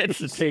they use. That's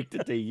the take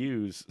that they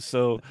use.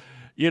 So,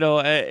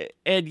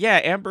 and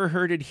yeah, Amber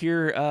Heard in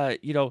here,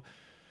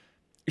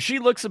 she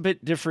looks a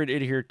bit different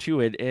in here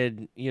too,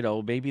 and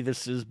maybe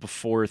this is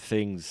before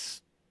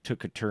things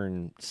took a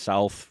turn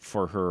south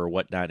for her or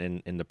whatnot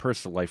in the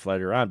personal life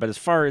later on. But as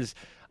far as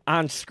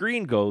on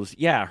screen goes,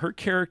 yeah, her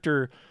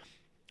character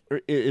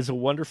is a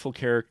wonderful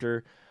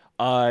character.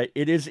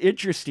 It is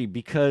interesting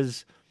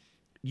because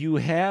you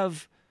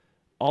have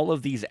all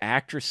of these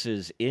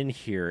actresses in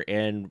here,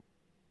 and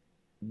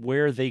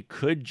where they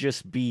could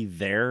just be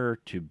there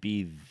to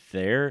be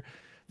there,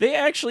 they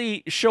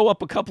actually show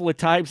up a couple of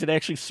times and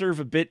actually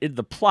serve a bit in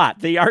the plot.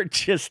 They aren't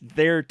just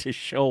there to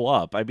show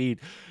up. I mean,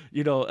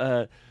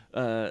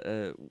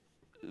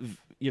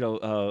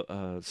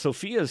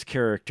 Sophia's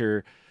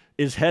character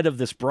is head of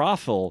this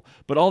brothel,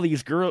 but all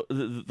these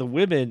the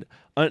women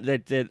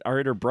that are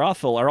in her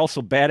brothel are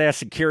also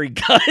badass and carry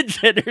guns,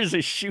 and there's a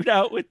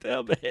shootout with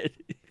them.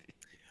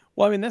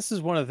 Well, I mean, this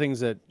is one of the things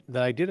that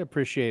I did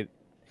appreciate.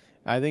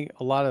 I think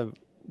a lot of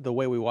the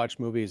way we watch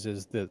movies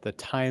is the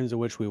times in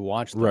which we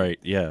watch them. Right,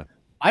 yeah.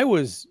 I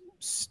was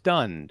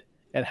stunned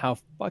at how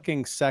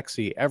fucking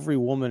sexy every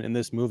woman in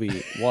this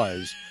movie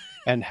was,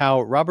 and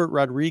how Robert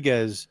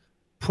Rodriguez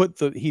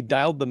he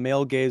dialed the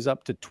male gaze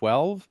up to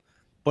 12,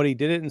 but he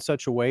did it in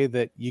such a way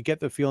that you get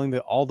the feeling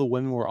that all the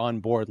women were on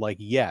board. Like,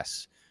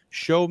 yes,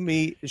 show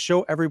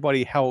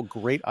everybody how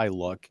great I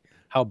look,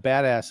 how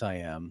badass I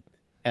am.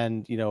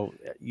 And,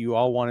 you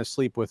all want to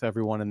sleep with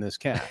everyone in this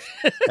cast.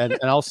 and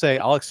I'll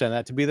extend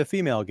that to be the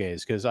female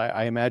gaze, because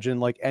I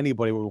imagine like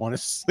anybody would want to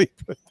sleep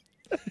with.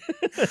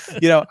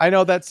 I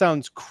know that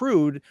sounds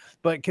crude,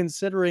 but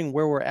considering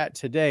where we're at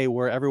today,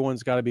 where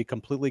everyone's got to be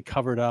completely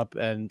covered up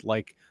and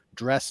like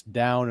dressed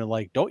down and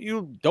like, don't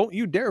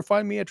you dare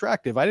find me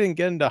attractive. I didn't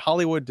get into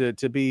Hollywood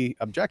to be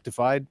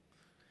objectified.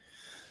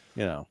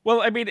 You know.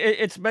 Well, I mean,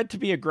 it's meant to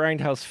be a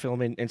grindhouse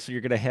film, and so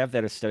you're going to have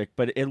that aesthetic.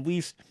 But at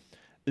least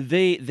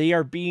they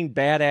are being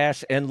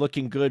badass and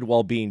looking good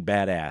while being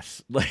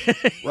badass.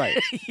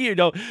 Right. You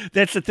know,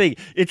 that's the thing.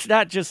 It's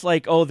not just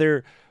like, oh,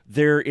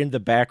 they're in the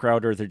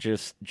background or they're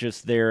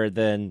just there,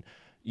 then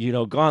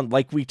gone.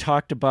 Like we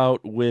talked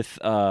about with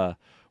when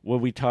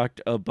we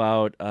talked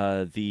about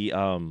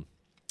the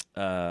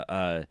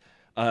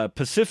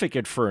Pacific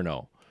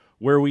Inferno,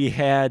 where we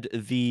had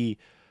the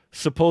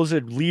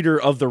supposed leader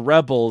of the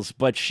rebels,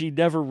 but she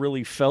never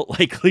really felt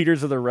like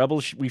leaders of the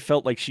rebels. We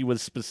felt like she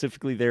was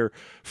specifically there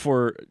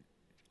for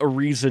a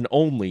reason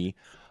only.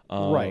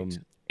 Right.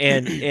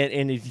 And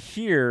in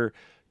here,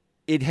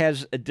 it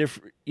has a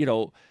different,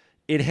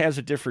 it has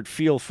a different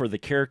feel for the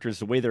characters,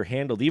 the way they're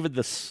handled. Even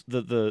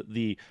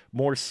the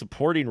more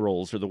supporting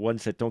roles are the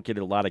ones that don't get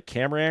a lot of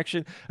camera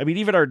action. I mean,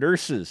 even our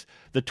nurses,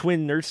 the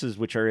twin nurses,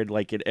 which are in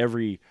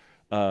every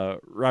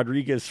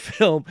Rodriguez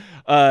film,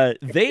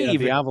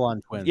 the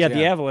Avalon twins. Yeah,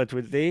 the Avalon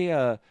twins.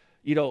 They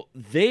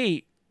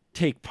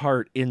take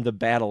part in the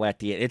battle at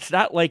the end. It's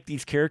not like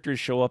these characters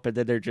show up and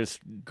then they're just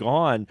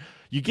gone.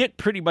 You get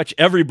pretty much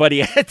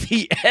everybody at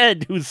the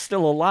end who's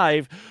still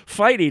alive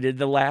fighting in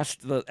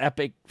the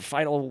epic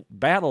final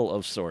battle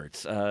of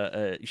sorts,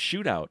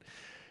 shootout.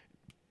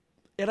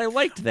 And I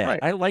liked that. Right.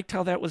 I liked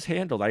how that was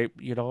handled. I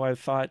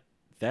thought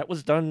that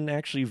was done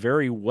actually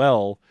very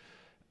well,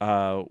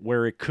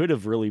 where it could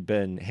have really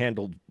been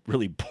handled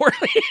really poorly.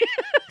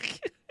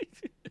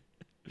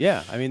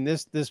 Yeah, I mean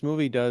this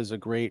movie does a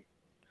great.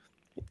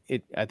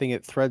 I think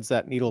it threads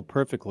that needle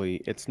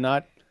perfectly. It's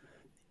not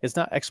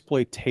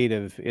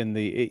exploitative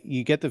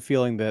you get the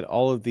feeling that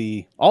all of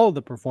the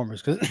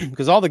performers,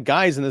 because all the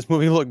guys in this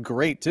movie look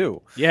great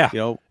too. Yeah.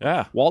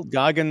 Yeah. Walt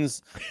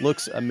Goggins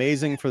looks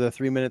amazing for the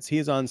 3 minutes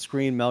he's on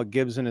screen. Mel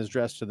Gibson is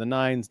dressed to the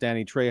nines.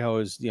 Danny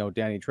Trejo is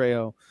Danny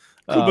Trejo.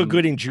 Cuba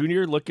Gooding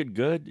Jr. looking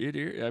good.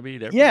 I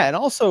mean, yeah, and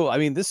also, I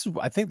mean,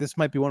 I think this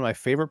might be one of my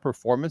favorite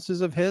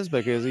performances of his,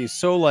 because he's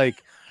so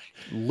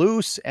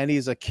loose and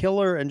he's a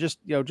killer, and just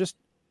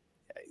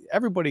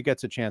everybody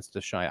gets a chance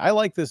to shine. I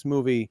like this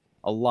movie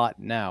a lot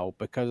now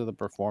because of the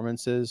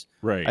performances.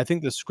 Right. I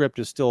think the script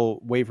is still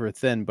wafer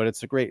thin, but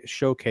it's a great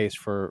showcase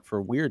for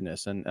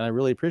weirdness, and I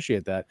really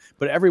appreciate that.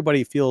 But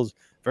everybody feels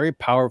very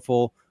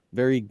powerful,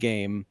 very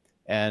game,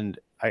 and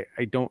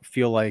I don't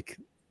feel like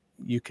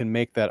you can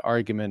make that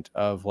argument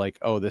of it's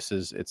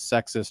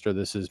sexist or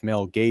this is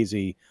male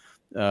gazy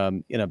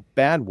in a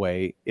bad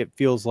way. It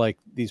feels like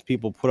these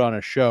people put on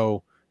a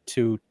show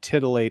to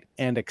titillate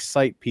and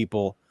excite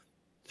people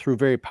through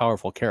very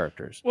powerful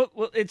characters. Well,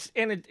 it's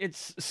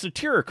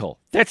satirical.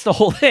 That's the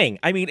whole thing.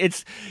 I mean,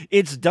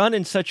 it's done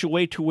in such a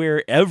way to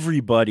where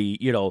everybody,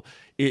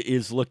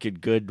 is looking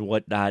good and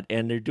whatnot,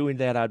 and they're doing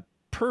that on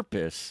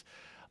purpose,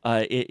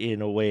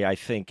 in a way, I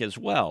think, as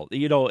well.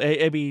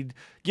 I mean,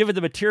 given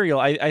the material,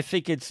 I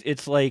think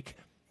it's like,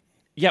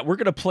 yeah, we're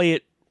gonna play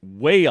it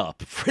way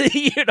up.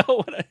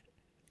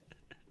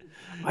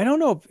 I don't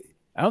know.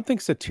 I don't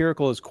think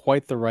satirical is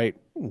quite the right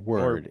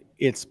word.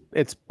 It's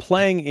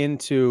playing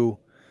into.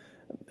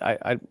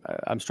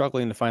 I'm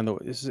struggling to find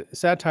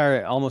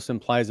satire. Almost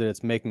implies that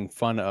it's making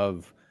fun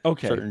of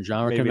certain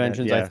genre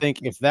conventions. Yeah. I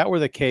think if that were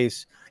the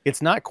case,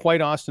 it's not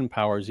quite Austin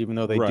Powers, even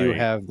though they do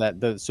have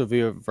the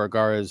Sofia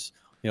Vergara's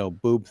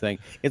boob thing.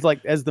 It's like,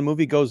 as the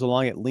movie goes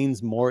along, it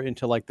leans more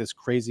into this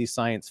crazy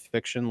science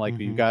fiction.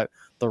 You've got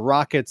the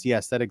rockets,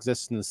 yes, that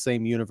exists in the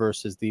same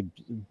universe as the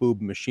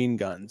boob machine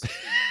guns.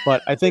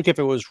 But I think if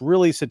it was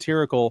really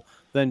satirical,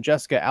 then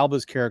Jessica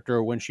Alba's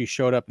character, when she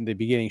showed up in the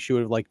beginning, she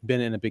would have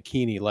been in a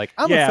bikini,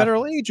 I'm a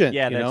federal agent.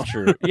 Yeah, that's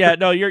true. Yeah,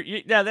 no,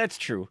 that's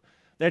true.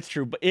 That's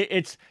true. But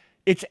it's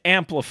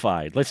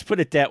amplified. Let's put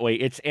it that way.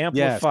 It's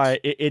amplified.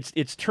 Yes.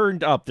 It's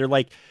turned up. They're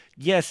like,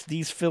 yes,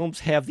 these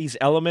films have these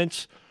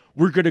elements.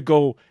 We're going to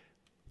go,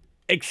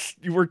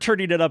 we're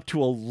turning it up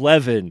to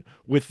 11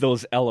 with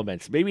those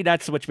elements. Maybe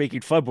not so much making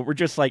fun, but we're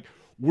just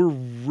we're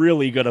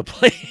really going to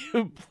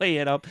play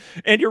it up.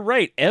 And you're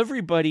right.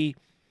 Everybody,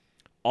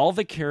 all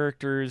the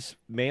characters,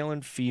 male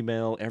and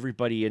female,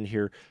 everybody in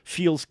here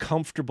feels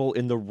comfortable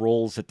in the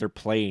roles that they're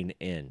playing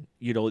in.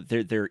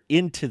 They're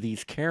into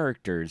these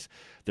characters.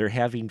 They're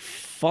having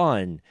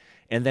fun.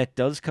 And that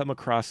does come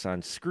across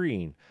on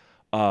screen.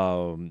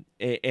 You're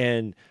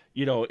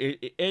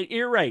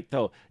right,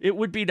 though. It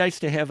would be nice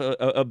to have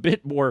a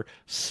bit more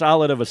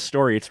solid of a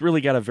story. It's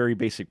really got a very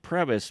basic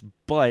premise,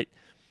 but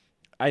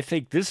I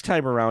think this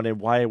time around, and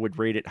why I would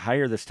rate it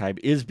higher this time,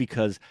 is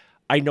because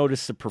I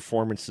noticed the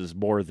performances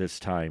more this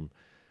time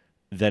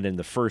than in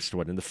the first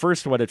one. In the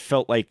first one, it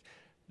felt like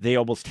they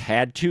almost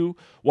had to.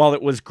 While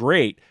it was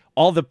great,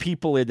 all the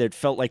people in it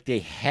felt like they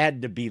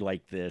had to be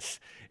like this.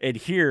 And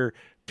here,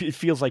 it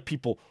feels like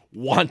people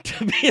want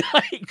to be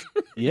like.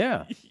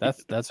 Yeah,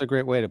 that's a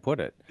great way to put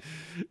it.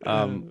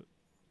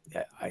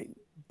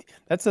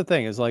 That's the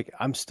thing, is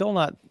I'm still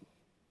not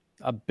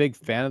a big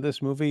fan of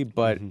this movie,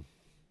 but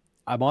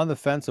I'm on the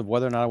fence of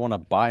whether or not I want to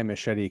buy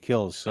Machete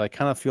Kills. So I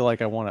kind of feel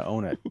like I want to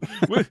own it.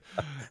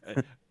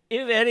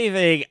 If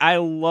anything, I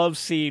love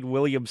seeing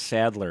William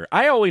Sadler.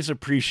 I always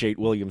appreciate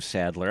William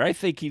Sadler. I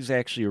think he's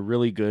actually a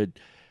really good,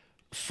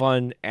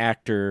 fun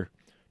actor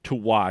to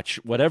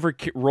watch. Whatever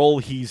role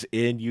he's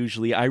in,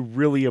 usually, I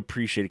really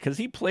appreciate it because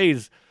he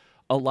plays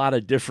a lot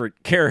of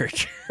different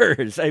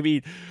characters. I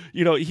mean,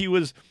 he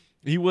was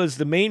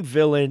the main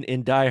villain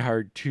in Die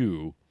Hard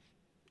 2,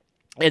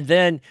 and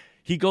then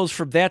he goes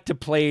from that to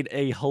playing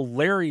a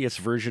hilarious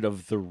version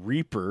of the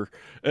Reaper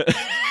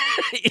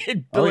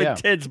in Bill and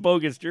Ted's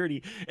Bogus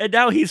Journey. And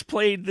now he's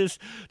playing this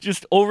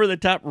just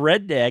over-the-top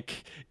redneck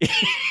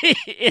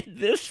in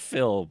this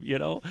film,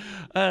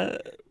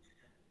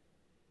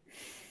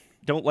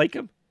 Don't like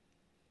him?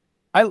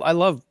 I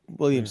love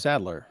William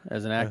Sadler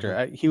as an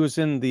actor. He was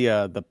in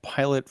the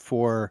pilot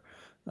for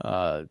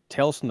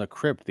Tales from the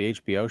Crypt, the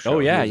HBO show. Oh,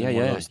 yeah, He was in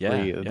one of those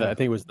three. yeah. I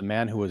think it was The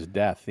Man Who Was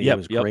Death. He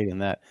was great in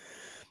that.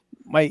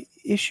 My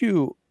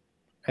issue,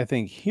 I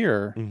think,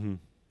 here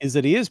is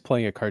that he is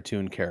playing a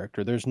cartoon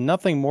character. There's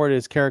nothing more to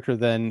his character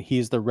than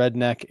he's the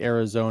redneck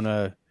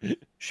Arizona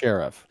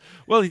sheriff.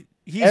 Well,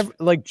 he's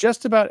like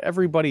just about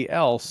everybody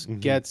else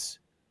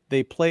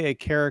they play a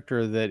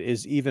character that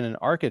is even an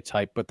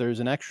archetype, but there's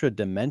an extra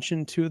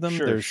dimension to them.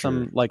 There's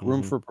some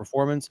room for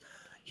performance.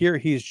 Here,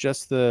 he's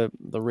just the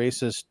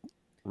racist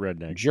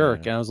redneck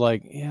jerk, and I was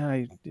like,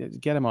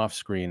 get him off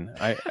screen.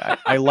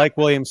 I like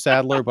William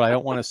Sadler, but I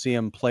don't want to see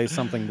him play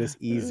something this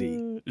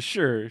easy.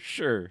 Sure.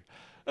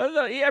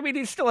 I mean,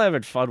 he's still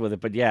having fun with it,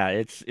 but yeah,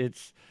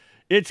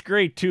 it's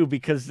great too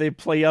because they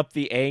play up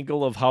the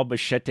angle of how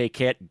Machete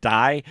can't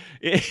die.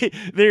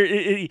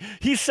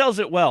 He sells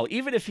it well,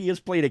 even if he is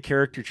playing a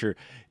caricature.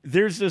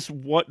 There's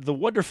the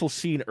wonderful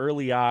scene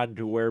early on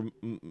to where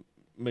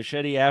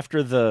Machete,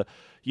 after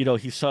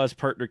he saw his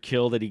partner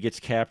killed and he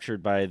gets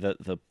captured by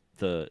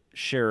the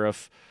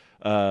sheriff,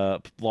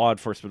 law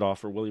enforcement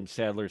officer, William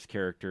Sadler's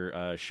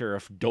character,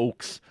 Sheriff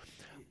Dokes,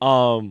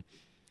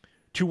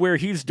 to where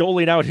he's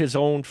doling out his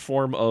own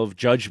form of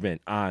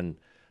judgment on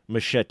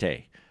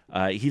Machete.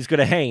 He's going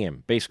to hang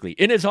him, basically.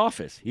 In his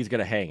office, he's going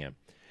to hang him.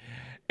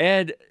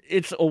 And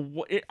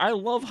I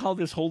love how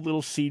this whole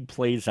little scene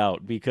plays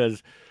out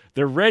because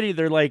they're ready.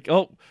 They're like,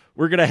 oh,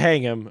 we're going to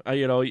hang him.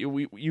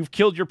 You've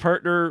killed your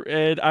partner,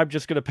 and I'm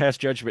just going to pass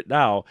judgment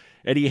now.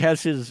 And he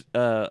has his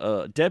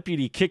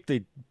deputy kick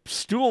the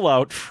stool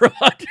out from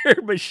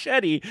under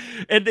Machete,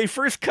 and they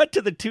first cut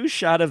to the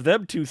two-shot of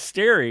them two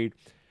staring,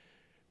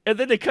 and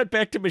then they cut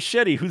back to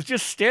Machete, who's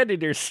just standing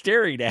there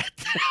staring at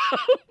them.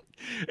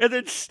 And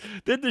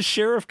then the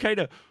sheriff kind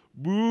of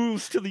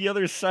moves to the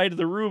other side of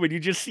the room, and you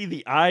just see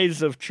the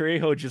eyes of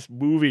Trejo just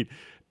moving,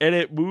 and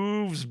it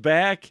moves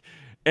back,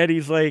 and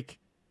he's like,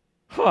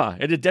 huh.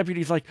 And the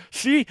deputy's like,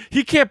 see,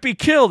 he can't be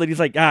killed. And he's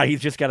like,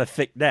 he's just got a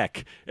thick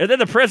neck. And then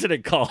the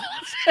president calls.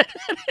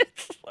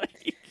 It's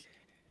like...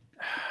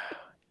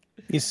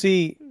 You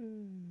see,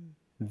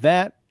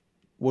 that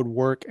would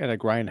work at a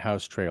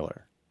Grindhouse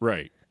trailer.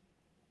 Right.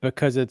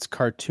 Because it's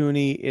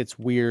cartoony, it's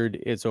weird,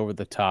 it's over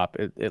the top.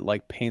 It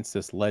like paints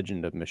this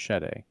legend of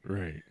Machete.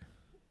 Right.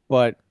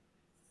 But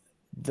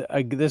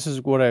this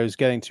is what I was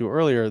getting to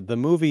earlier. The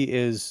movie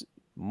is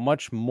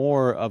much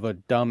more of a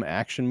dumb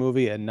action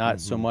movie and not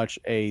so much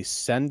a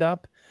send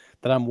up.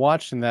 That I'm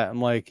watching that,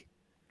 I'm like,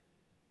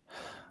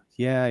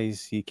 yeah,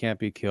 he can't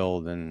be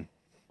killed and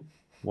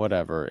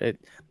whatever.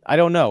 I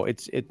don't know.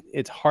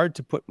 It's hard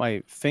to put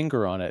my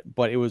finger on it,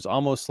 but it was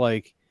almost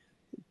like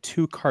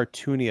too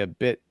cartoony a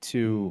bit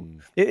too.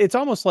 It's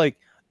almost like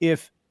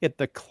if at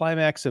the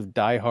climax of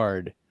Die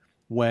Hard,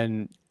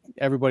 when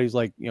everybody's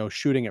like,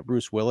 shooting at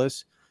Bruce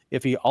Willis,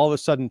 if he all of a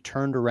sudden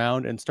turned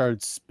around and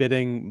started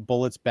spitting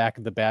bullets back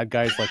at the bad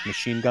guys like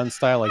machine gun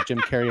style, like Jim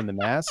Carrey in The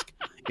Mask,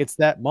 it's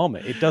that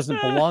moment. It doesn't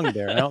belong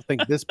there. I don't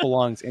think this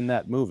belongs in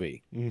that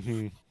movie.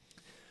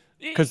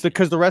 Because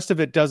the rest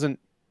of it doesn't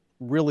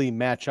really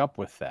match up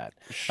with that.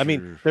 Sure. I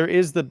mean, there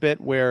is the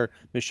bit where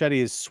Machete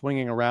is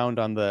swinging around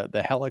on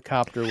the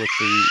helicopter with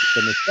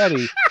the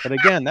machete, but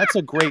again, that's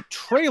a great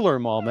trailer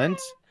moment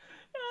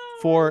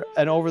for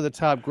an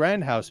over-the-top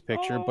Grindhouse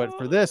picture, but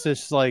for this,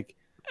 it's like,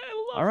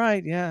 all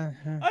right, yeah.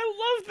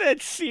 I love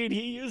that scene.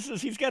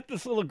 He's got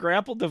this little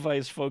grapple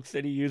device, folks,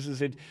 that he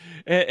uses, and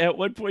at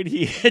one point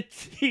he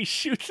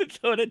shoots it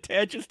so it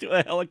attaches to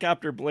a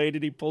helicopter blade,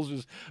 and he pulls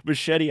his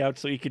machete out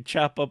so he can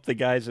chop up the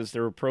guys as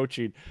they're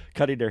approaching,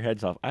 cutting their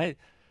heads off.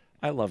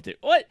 I loved it.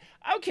 What?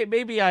 Okay,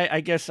 maybe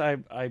I guess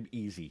I'm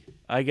easy.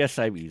 It's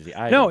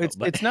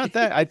not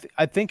that.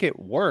 I think it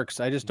works.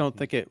 I just don't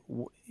think it.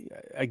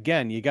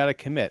 Again, you got to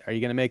commit. Are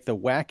you going to make the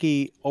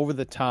wacky, over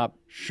the top,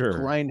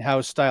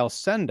 Grindhouse style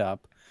send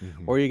up,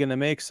 or are you going to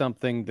make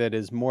something that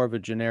is more of a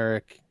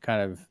generic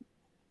kind of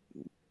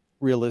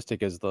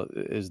realistic is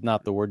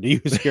not the word to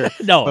use here,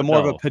 but more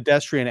of a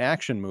pedestrian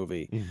action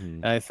movie?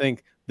 And I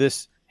think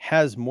this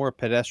has more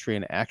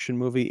pedestrian action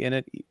movie in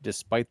it,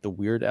 despite the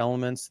weird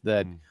elements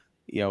that.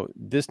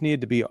 This needed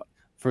to be,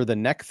 for the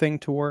neck thing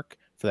to work,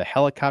 for the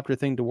helicopter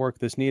thing to work,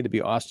 this needed to be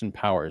Austin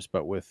Powers,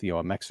 but with,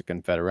 a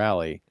Mexican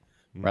federale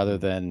rather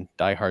than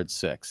Die Hard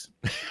 6,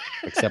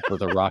 except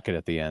with a rocket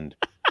at the end.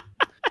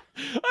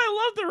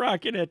 I love the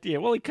rocket at the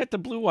end. Well, he cut the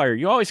blue wire.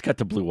 You always cut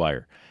the blue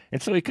wire,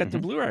 and so he cut the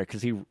blue wire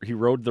because he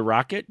rode the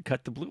rocket, and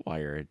cut the blue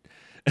wire.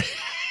 And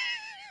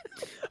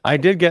I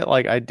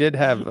did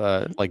have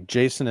like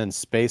Jason in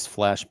space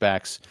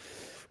flashbacks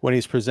when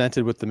he's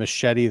presented with the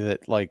machete that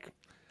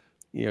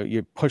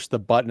you push the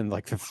button and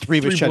like the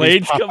three machetes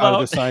blades pop come out of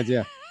out. the sides.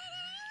 Yeah.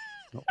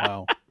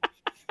 Wow.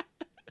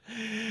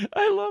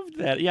 I love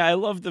that. Yeah, I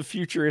love the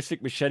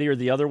futuristic machete, or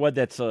the other one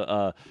that's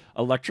a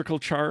electrical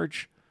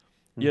charge.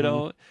 You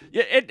know,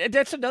 yeah, and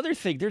that's another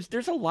thing.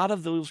 There's a lot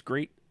of those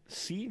great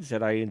scenes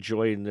that I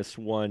enjoy in this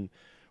one,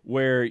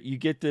 where you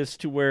get this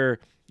to where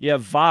you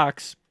have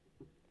Vox,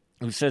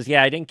 who says,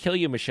 "Yeah, I didn't kill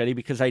you, Machete,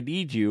 because I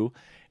need you."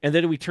 And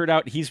then we turn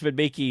out he's been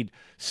making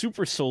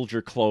super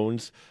soldier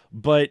clones,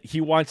 but he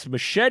wants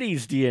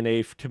Machete's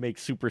DNA to make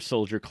super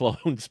soldier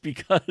clones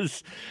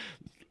because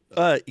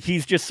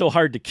he's just so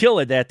hard to kill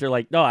in that they're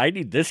like, no, I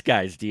need this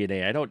guy's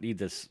DNA. I don't need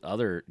this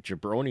other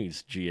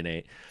jabroni's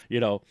DNA, you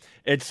know?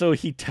 And so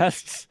he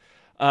tests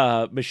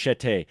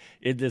Machete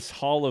in this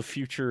hall of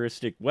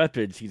futuristic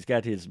weapons. He's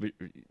got his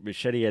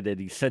machete and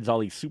he sends all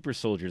these super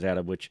soldiers at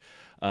him, which,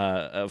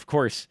 of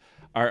course,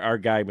 our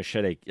guy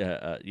Machete,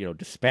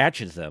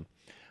 dispatches them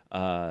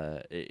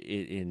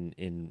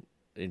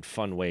in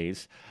fun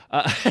ways.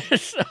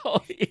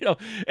 So,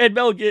 and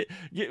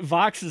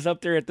Vox is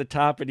up there at the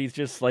top and he's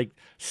just like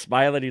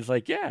smiling. He's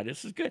like, yeah,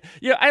 this is good.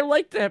 Yeah, I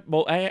like that.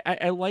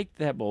 I like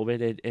that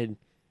moment. And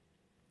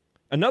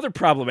another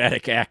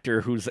problematic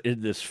actor who's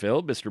in this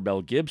film, Mr.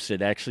 Mel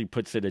Gibson, actually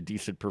puts in a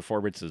decent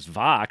performance as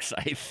Vox,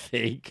 I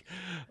think.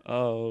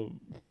 Hell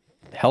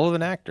of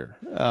an actor.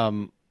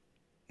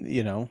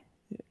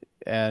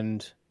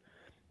 And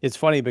it's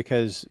funny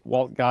because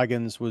Walt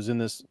Goggins was in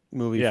this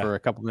movie for a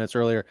couple minutes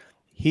earlier.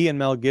 He and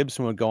Mel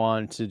Gibson would go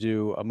on to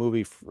do a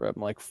movie from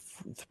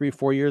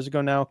 3-4 years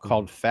ago now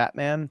called Fat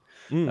Man.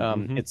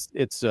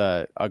 It's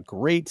a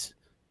great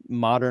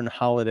modern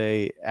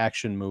holiday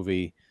action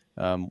movie.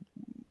 Did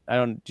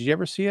you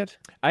ever see it?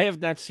 I have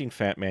not seen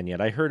Fat Man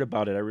yet. I heard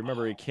about it. I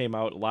remember it came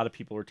out. A lot of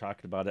people were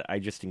talking about it. I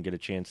just didn't get a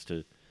chance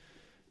to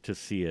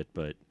see it.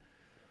 But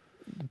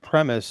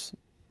premise,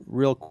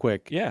 real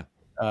quick. Yeah.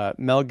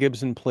 Mel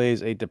Gibson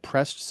plays a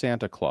depressed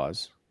Santa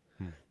Claus,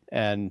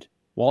 and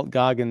Walt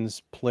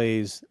Goggins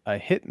plays a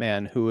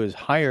hitman who is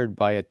hired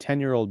by a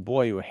 10-year-old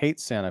boy who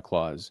hates Santa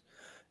Claus.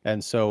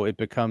 And so it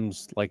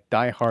becomes like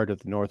Die Hard at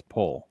the North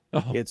Pole.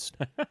 Oh. It's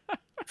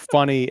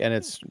funny and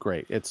it's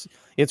great. It's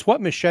what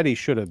Machete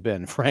should have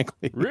been,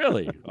 frankly.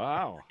 Really?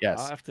 Wow.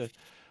 Yes. I'll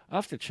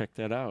have to check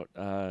that out.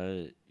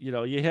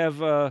 You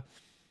have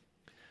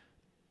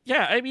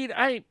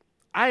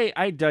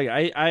I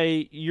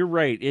dug. You're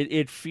right.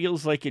 It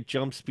feels like it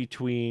jumps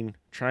between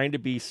trying to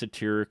be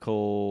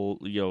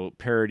satirical,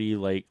 parody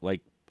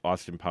like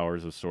Austin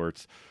Powers of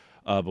sorts,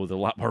 but with a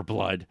lot more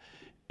blood,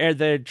 and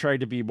then trying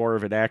to be more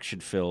of an action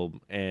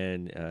film,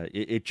 and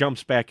it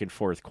jumps back and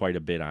forth quite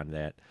a bit on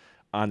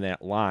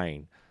that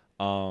line.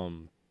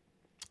 So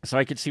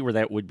I could see where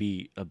that would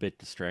be a bit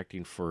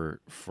distracting for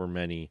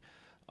many.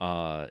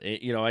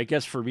 I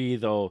guess for me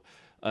though,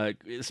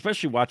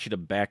 especially watching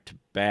them back to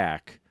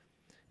back.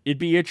 It'd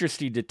be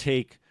interesting to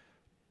take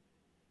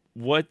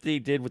what they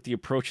did with the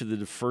approach of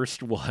the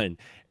first one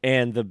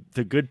and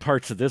the good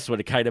parts of this one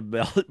to kind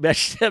of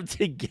mesh them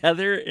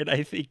together. And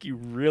I think you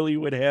really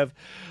would have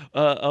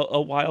a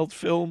wild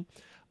film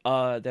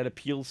that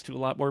appeals to a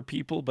lot more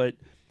people. But,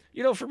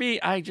 for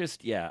me, I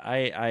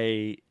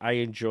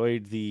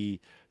enjoyed the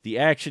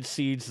action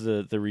scenes,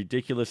 the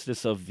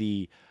ridiculousness of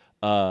the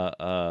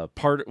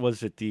part.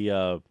 Was it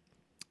the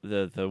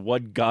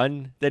one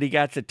gun that he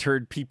got to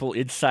turn people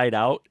inside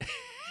out?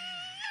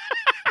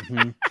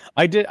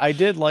 I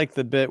did like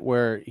the bit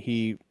where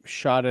he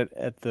shot it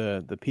at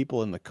the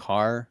people in the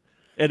car,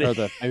 maybe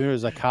it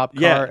was a cop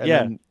car,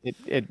 then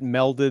it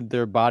melded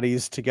their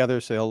bodies together,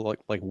 so they all look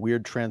like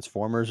weird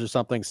Transformers or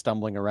something,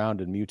 stumbling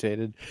around and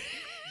mutated.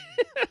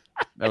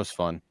 That was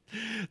fun.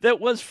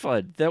 That was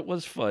fun.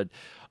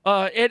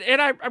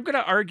 And I'm going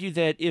to argue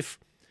that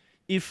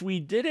if we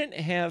didn't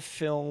have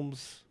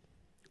films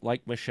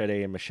like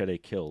Machete and Machete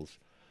Kills,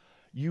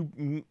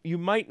 you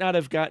might not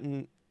have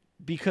gotten.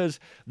 Because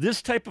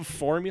this type of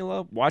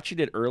formula, watching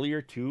it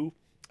earlier too,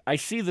 I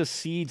see the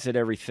seeds and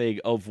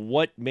everything of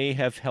what may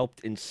have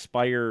helped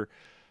inspire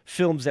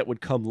films that would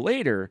come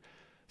later,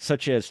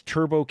 such as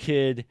Turbo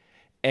Kid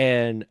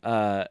and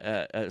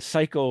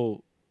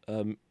Psycho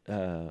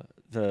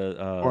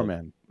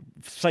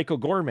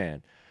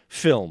Gorman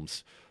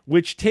films,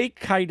 which take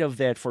kind of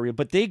that for you,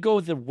 but they go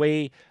the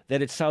way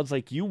that it sounds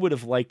like you would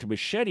have liked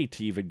Machete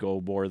to even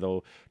go more,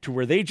 though, to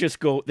where they just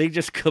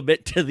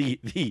commit to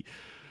the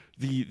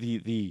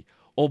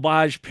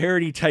homage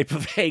parody type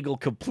of angle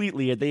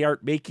completely, and they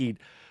aren't making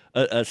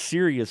a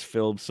serious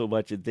film so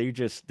much, and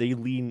they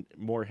lean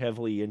more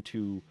heavily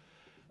into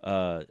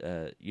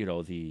the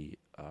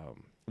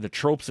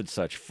tropes and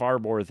such far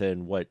more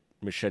than what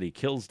Machete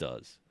Kills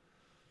does.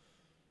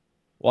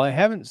 Well, I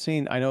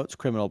know it's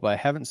criminal, but I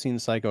haven't seen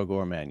Psycho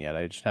Gorman yet.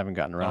 I just haven't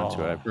gotten around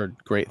to it. I've heard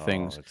great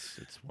things.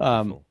 It's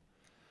wonderful.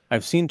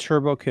 I've seen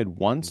Turbo Kid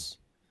once.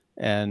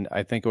 and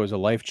I think it was a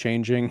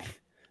life-changing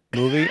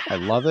movie. I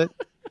love it.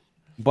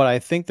 But I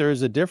think there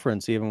is a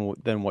difference even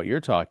than what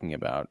you're talking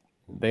about.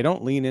 They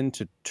don't lean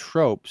into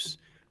tropes,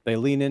 they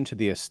lean into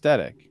the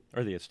aesthetic.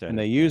 Or the And they aesthetic,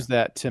 yeah. use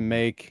that to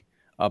make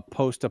a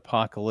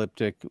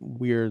post-apocalyptic,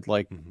 weird,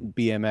 like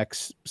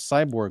BMX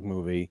cyborg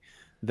movie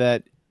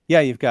that, yeah,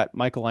 you've got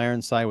Michael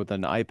Ironside with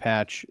an eye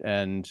patch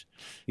and,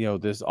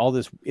 there's all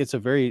this. It's a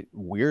very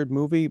weird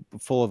movie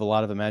full of a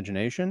lot of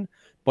imagination,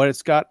 but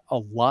it's got a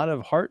lot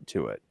of heart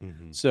to it.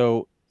 Mm-hmm.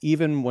 So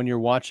even when you're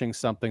watching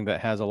something that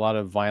has a lot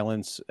of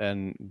violence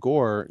and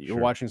gore, you're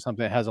Sure. watching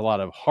something that has a lot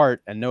of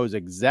heart and knows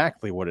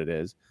exactly what it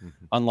is.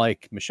 Mm-hmm.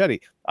 Unlike Machete,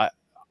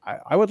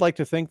 I would like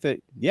to think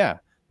that, yeah,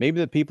 maybe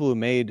the people who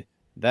made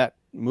that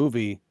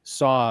movie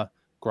saw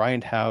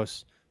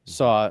Grindhouse,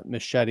 saw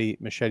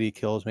Machete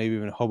Kills, maybe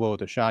even Hobo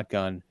with a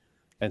Shotgun,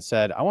 and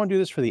said, I want to do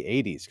this for the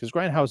 80s, because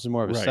Grindhouse is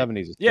more of a Right.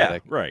 70s Yeah,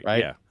 aesthetic, right, right?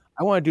 yeah.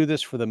 I want to do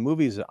this for the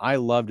movies that I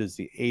loved as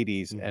the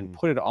 80s and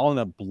put it all in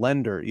a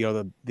blender.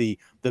 The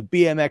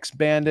BMX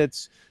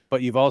Bandits,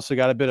 but you've also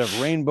got a bit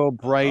of Rainbow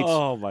Bright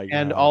Oh my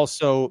and God.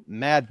 also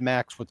Mad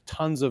Max with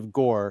tons of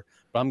gore.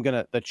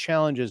 But the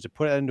challenge is to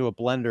put it into a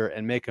blender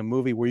and make a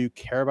movie where you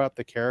care about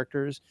the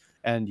characters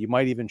and you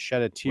might even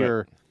shed a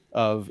tear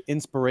of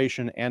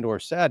inspiration and or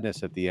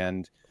sadness at the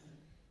end.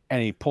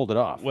 And he pulled it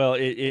off. Well,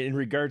 in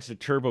regards to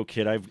Turbo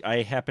Kid,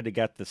 I happened to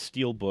get the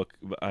steel book.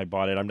 I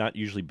bought it. I'm not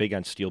usually big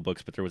on steel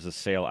books, but there was a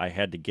sale. I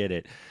had to get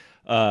it.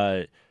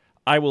 I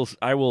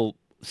will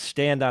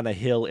stand on a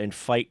hill and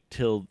fight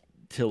till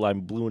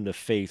I'm blue in the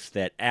face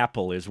that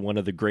Apple is one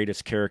of the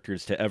greatest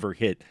characters to ever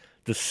hit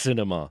the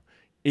cinema.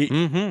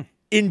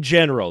 In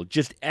general,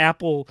 just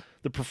Apple,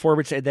 the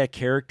performance and that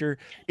character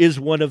is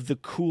one of the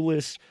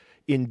coolest,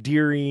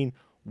 endearing,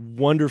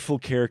 wonderful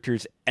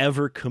characters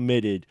ever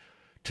committed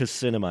to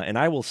cinema, and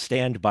I will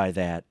stand by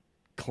that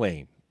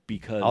claim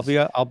because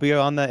I'll be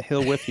on that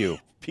hill with you.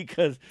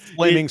 because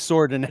flaming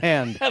sword in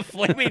hand.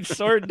 Flaming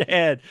sword in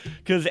hand,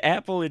 because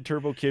Apple in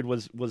Turbo Kid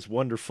was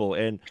wonderful,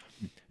 and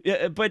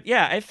but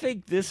yeah, I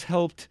think this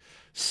helped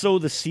sow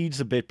the seeds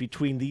a bit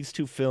between these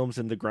two films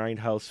and the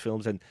Grindhouse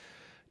films, and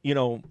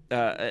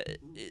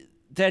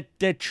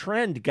that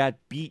trend got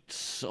beat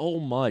so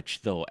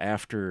much though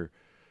after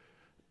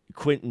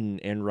Quentin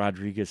and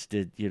Rodriguez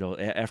did,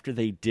 after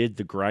they did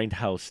the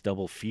Grindhouse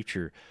double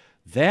feature,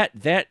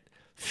 that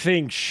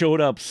thing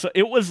showed up. So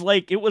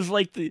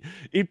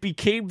it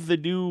became the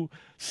new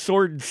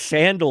sword and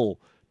sandal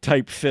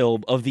type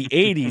film of the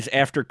 80s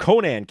after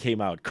Conan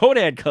came out.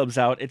 Conan comes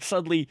out and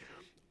suddenly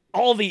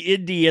all the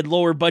indie and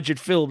lower budget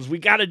films, we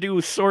got to do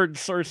a sword and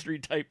sorcery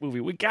type movie.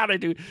 We got to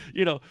do,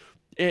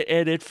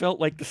 and it felt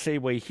like the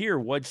same way here.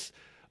 Once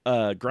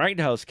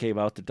Grindhouse came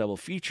out, the double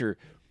feature,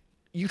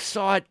 you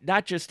saw it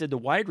not just in the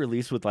wide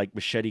release with like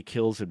Machete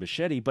Kills and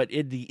Machete, but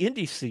in the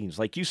indie scenes,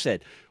 like you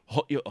said,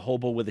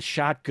 Hobo with a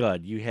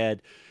Shotgun. You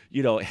had,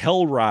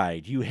 Hell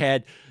Ride. You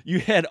had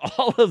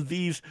all of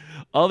these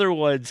other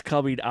ones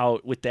coming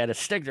out with that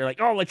aesthetic. They're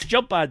like, oh, let's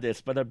jump on this.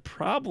 But the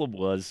problem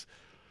was,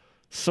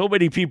 so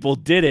many people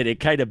did it. It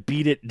kind of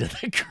beat it into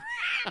the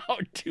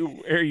crowd to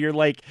where you're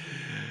like,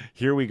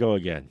 here we go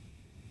again.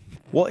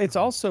 Well, it's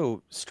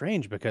also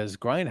strange because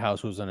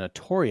Grindhouse was a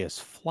notorious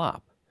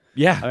flop.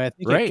 Yeah, I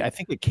mean, I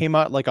think it came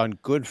out like on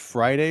Good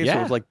Friday, so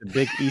it was like the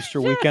big Easter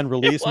weekend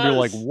release, and you're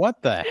like,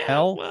 "What the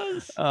hell?"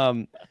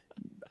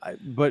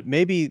 But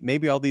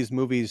maybe all these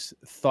movies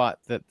thought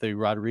that the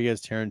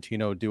Rodriguez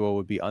Tarantino duo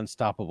would be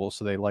unstoppable,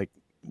 so they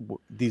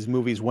these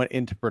movies went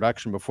into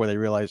production before they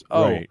realized,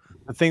 the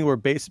thing we're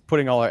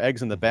putting all our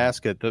eggs in the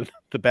basket,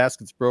 the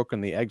basket's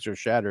broken, the eggs are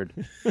shattered.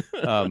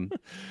 I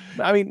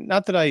mean,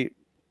 not that I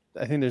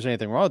think there's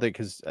anything wrong with it,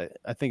 because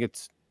I think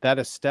it's. That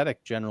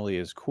aesthetic generally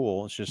is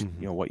cool. It's just,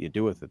 what you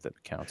do with it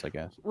that counts, I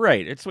guess.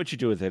 Right. It's what you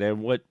do with it.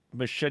 And what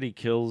Machete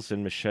Kills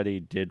and Machete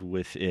did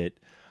with it,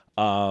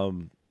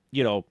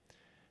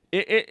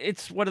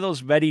 it's one of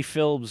those many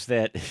films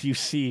that you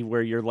see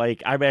where you're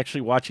like, I'm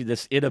actually watching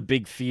this in a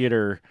big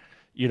theater.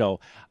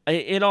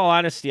 In all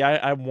honesty,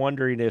 I'm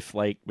wondering if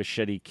like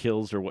Machete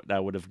Kills or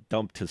whatnot would have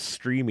dumped to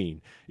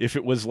streaming if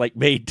it was like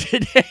made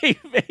today,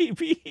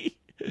 maybe.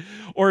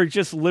 Or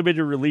just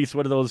limited release,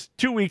 one of those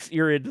 2 weeks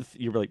you're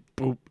like,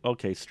 boop,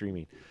 okay,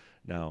 streaming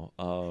now,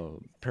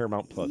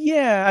 Paramount Plus.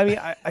 Yeah, I mean,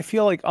 I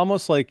feel like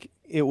almost like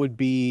it would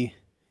be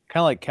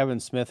kind of like Kevin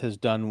Smith has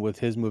done with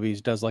his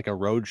movies, does like a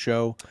road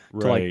show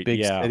to like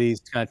big cities,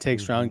 kind of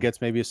takes around,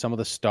 gets maybe some of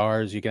the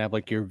stars. You can have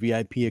like your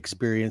VIP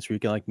experience where you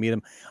can like meet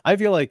them. I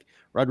feel like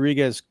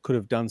Rodriguez could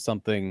have done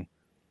something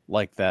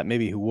like that.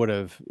 Maybe he would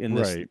have in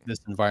this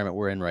environment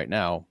we're in right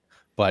now.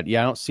 But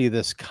yeah, I don't see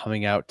this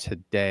coming out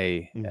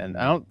today, and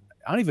I don't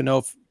even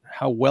know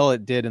how well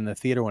it did in the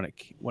theater when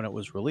it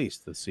was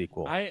released. The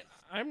sequel,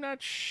 I'm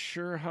not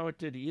sure how it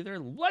did either.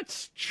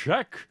 Let's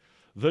check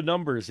the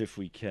numbers if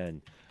we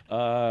can.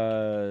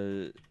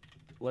 Let's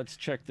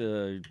check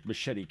the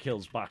Machete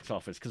Kills box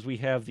office because we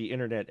have the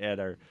internet at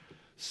our.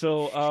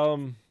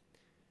 So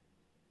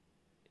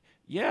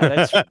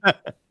yeah,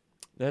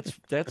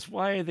 that's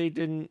why they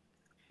didn't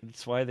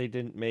That's why they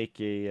didn't make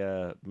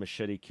a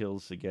Machete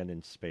Kills again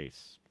in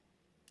space.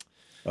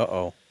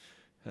 Uh-oh.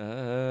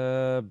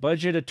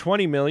 Budget of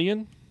 $20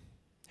 million.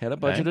 Had a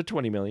budget Okay. of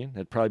 $20 million.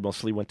 That probably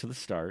mostly went to the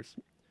stars.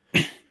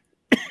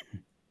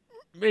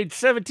 Made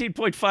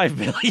 $17.5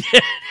 million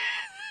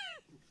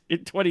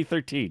in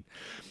 2013.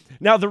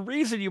 Now, the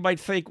reason you might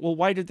think, well,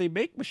 why did they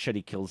make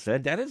Machete Kills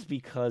then? That is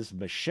because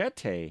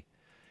Machete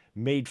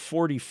made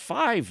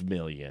 $45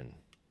 million,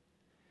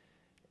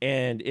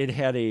 and it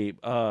had a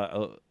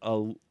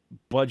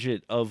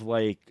budget of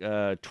like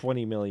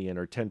 $20 million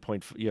or 10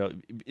 point.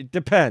 It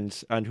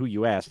depends on who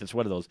you ask. It's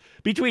one of those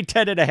between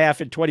 10.5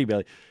 and $20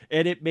 million,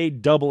 and it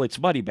made double its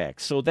money back.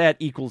 So that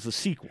equals a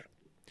sequel.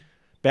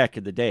 Back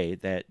in the day,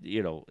 that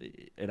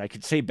and I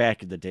could say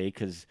back in the day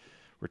because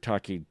we're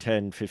talking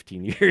 10,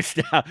 15 years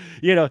now.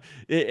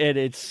 And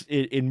it's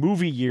in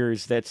movie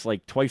years that's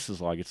like twice as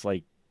long. It's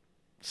like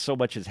so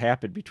much has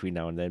happened between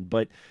now and then.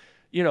 But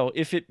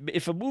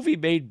if a movie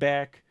made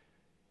back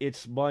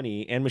its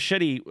money, and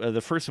Machete, the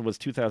first one was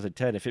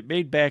 2010, if it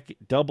made back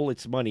double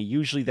its money,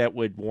 usually that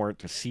would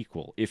warrant a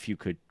sequel if you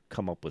could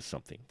come up with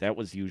something. That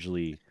was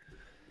usually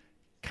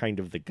kind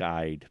of the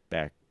guide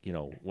back,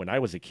 when I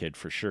was a kid,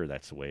 for sure,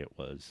 that's the way it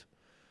was.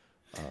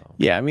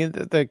 Yeah, I mean,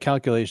 the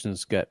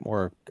calculations get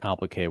more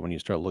complicated when you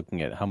start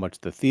looking at how much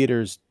the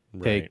theaters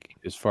take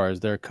as far as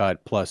their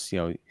cut, plus,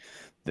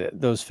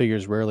 those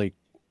figures rarely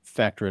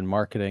factor in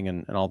marketing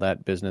and all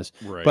that business.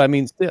 Right. But I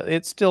mean,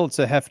 it's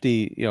a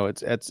hefty,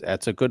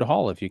 it's a good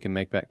haul if you can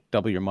make back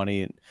double your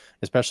money, and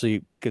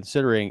especially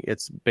considering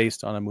it's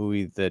based on a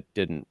movie that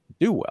didn't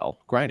do well,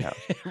 Grindhouse.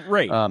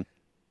 Right.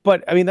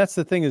 But I mean, that's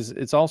the thing, is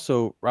it's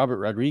also Robert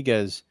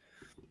Rodriguez.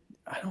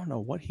 I don't know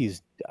what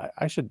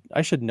I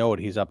should know what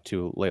he's up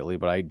to lately,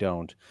 but I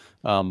don't.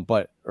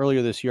 But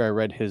earlier this year, I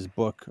read his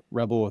book,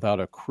 Rebel Without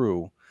a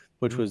Crew,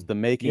 which was the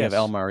making of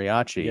El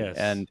Mariachi. Yes.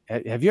 And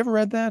have you ever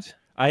read that?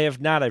 I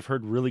have not. I've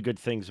heard really good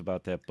things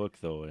about that book,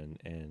 though,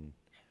 and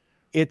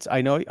it's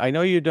I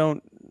know you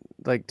don't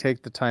like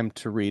take the time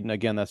to read, and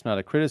again, that's not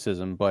a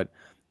criticism, but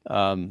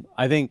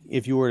I think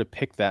if you were to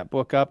pick that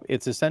book up,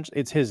 it's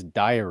his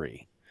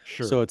diary.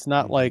 Sure. So it's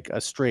not like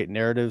a straight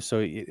narrative. So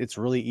it's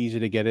really easy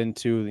to get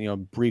into,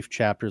 brief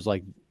chapters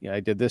like, I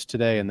did this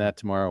today and that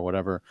tomorrow,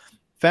 whatever.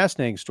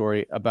 Fascinating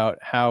story about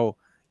how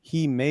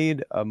he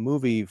made a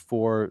movie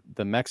for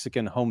the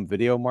Mexican home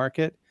video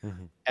market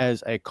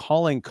as a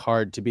calling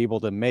card to be able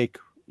to make,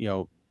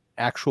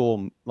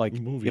 actual, like,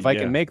 movie, if I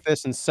can make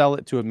this and sell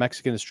it to a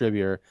Mexican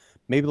distributor,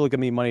 maybe they'll give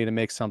me money to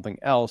make something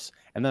else.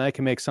 And then I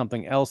can make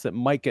something else that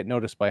might get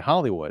noticed by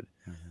Hollywood.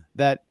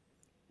 That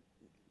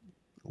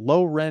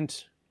low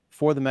rent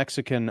for the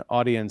Mexican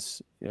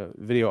audience,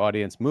 video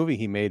audience movie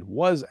he made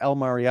was El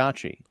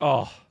Mariachi.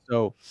 Oh,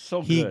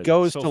 so he good.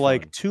 goes so to fun.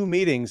 like 2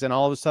 meetings, and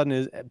all of a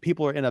sudden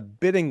people are in a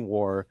bidding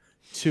war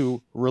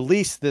to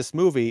release this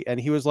movie. And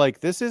he was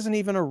like, this isn't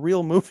even a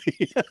real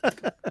movie.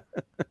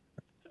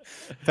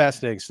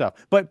 Fascinating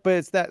stuff. But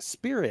it's that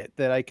spirit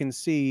that I can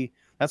see.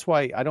 That's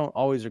why I don't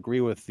always agree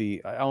with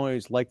I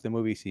always like the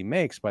movies he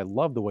makes, but I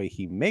love the way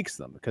he makes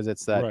them, because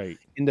it's that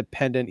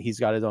independent. He's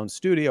got his own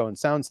studio and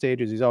sound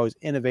stages. He's always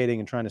innovating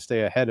and trying to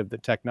stay ahead of the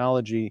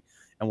technology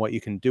and what you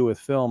can do with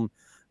film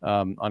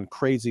on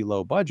crazy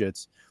low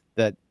budgets.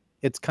 That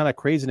it's kind of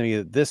crazy to me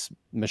that this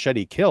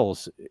Machete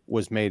Kills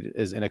was made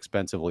as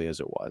inexpensively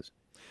as it was.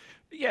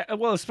 Yeah,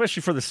 well,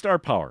 especially for the star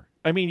power.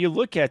 I mean, you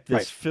look at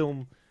this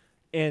film,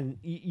 and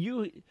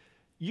you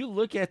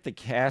look at the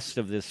cast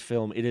of this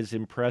film. It is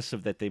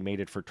impressive that they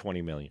made it for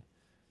 $20 million.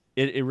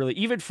 It really,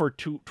 even for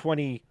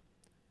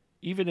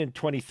even in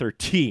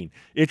 2013,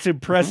 it's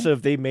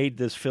impressive they made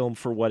this film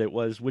for what it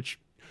was,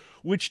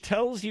 which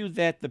tells you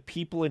that the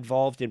people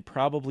involved, and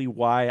probably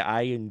why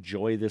I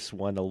enjoy this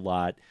one a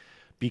lot,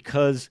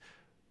 because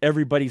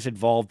everybody's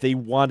involved. They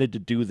wanted to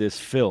do this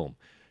film.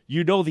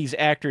 These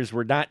actors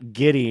were not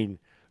getting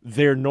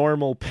their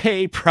normal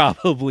pay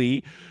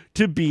probably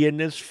to be in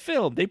this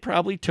film. They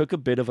probably took a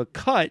bit of a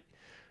cut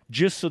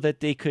just so that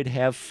they could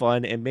have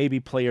fun and maybe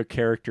play a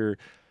character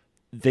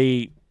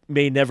they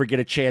may never get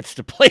a chance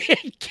to play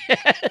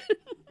again.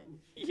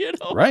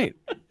 Right.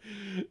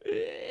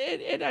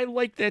 And I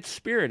like that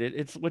spirit.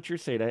 It's what you're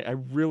saying. I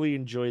really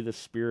enjoy the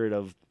spirit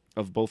of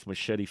both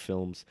Machete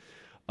films.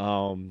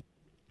 And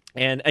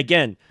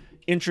again,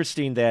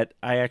 interesting that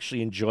I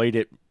actually enjoyed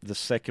it, the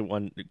second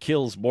one,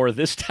 Kills, more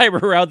this time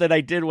around than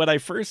I did when I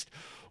first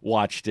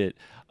watched it.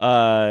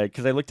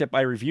 Because I looked at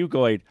my review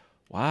going,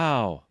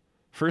 wow.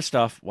 First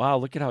off, wow,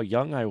 look at how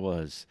young I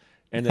was.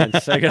 And then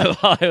second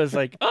of all, I was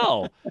like,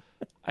 oh,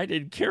 I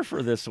didn't care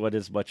for this one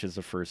as much as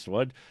the first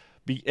one.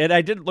 And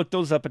I didn't look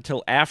those up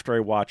until after I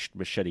watched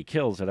Machete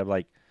Kills. And I'm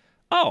like,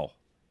 oh,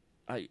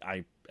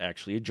 I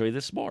actually enjoy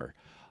this more.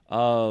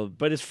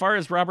 But as far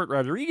as Robert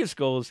Rodriguez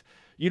goes,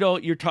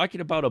 you're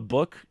talking about a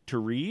book to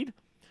read.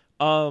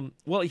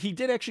 Well, he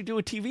did actually do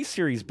a TV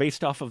series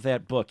based off of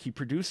that book. He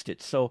produced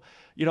it. So,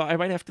 I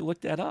might have to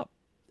look that up.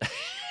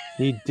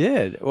 He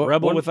did.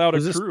 Rebel Without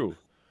a Crew.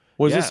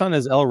 Was Yeah. this on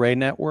his El Rey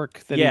network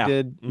that Yeah. he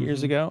did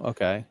years ago?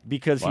 Okay.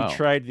 Because Wow. he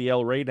tried the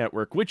El Rey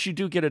network, which you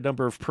do get a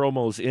number of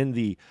promos in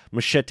the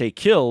Machete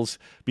Kills,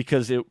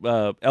 because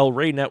El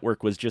Rey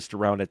network was just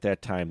around at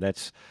that time.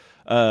 That's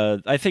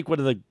I think one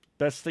of the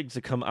best things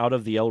to come out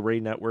of the El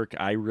Rey network.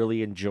 I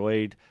really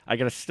enjoyed. I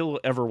gotta still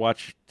ever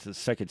watch the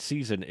second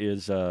season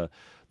is the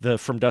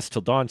From Dusk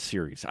Till Dawn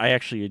series. I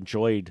actually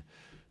enjoyed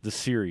the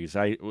series.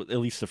 At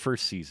least the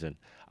first season.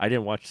 I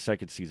didn't watch the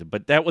second season,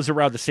 but that was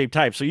around the same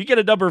time. So you get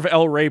a number of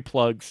El Rey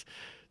plugs.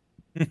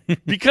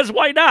 Because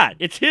why not?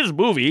 It's his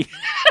movie.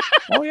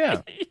 Oh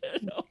yeah.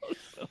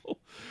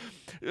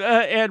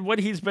 And what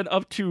he's been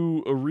up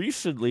to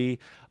recently,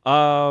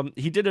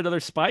 he did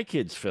another Spy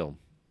Kids film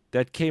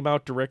that came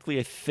out directly,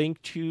 I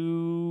think,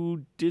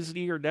 to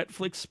Disney or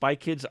Netflix. Spy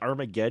Kids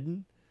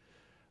Armageddon.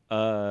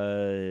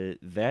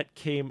 That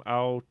came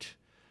out.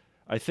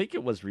 I think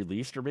it was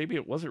released, or maybe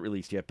it wasn't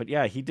released yet. But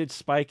yeah, he did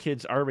Spy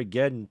Kids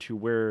Armageddon, to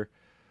where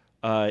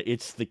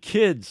it's the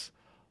kids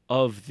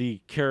of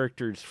the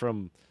characters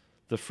from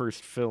the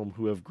first film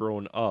who have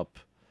grown up.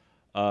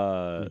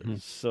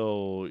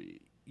 So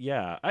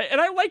yeah,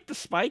 I like the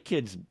Spy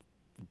Kids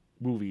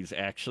movies.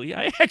 Actually,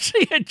 I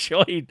actually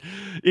enjoyed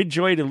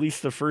at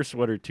least the first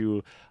one or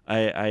two.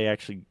 I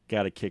actually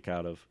got a kick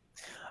out of.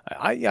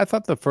 I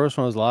thought the first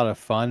one was a lot of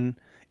fun.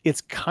 It's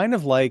kind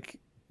of like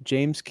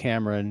James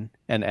Cameron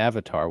and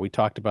Avatar. We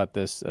talked about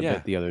this a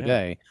bit the other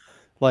day.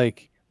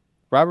 Like,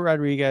 Robert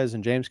Rodriguez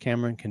and James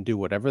Cameron can do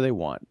whatever they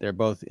want. They're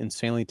both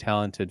insanely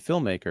talented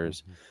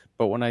filmmakers.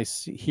 But when I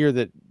hear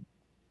that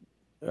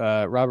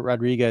Robert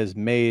Rodriguez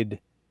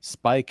made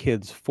Spy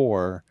Kids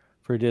 4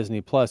 for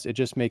Disney Plus, it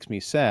just makes me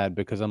sad,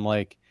 because I'm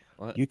like,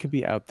 What? you could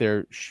be out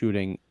there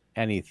shooting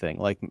anything,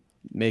 like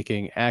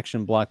making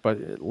action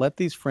blockbusters. Let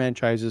these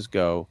franchises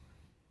go.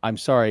 I'm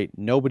sorry,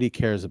 nobody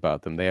cares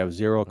about them. They have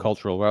zero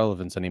cultural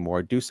relevance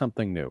anymore. Do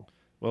something new.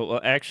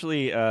 Well,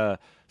 actually,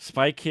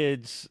 Spy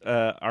Kids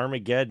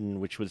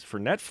Armageddon, which was for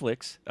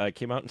Netflix,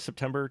 came out in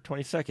September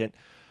 22nd,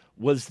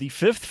 was the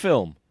fifth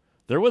film.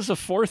 There was a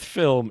fourth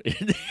film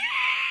in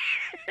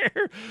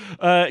there.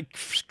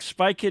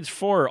 Spy Kids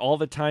 4, All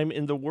the Time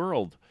in the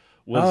World.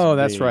 Was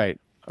that's made. right.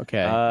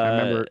 Okay,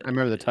 I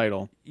remember the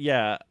title.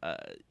 Yeah,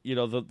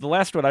 the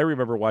last one I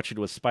remember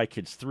watching was Spy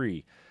Kids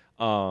 3,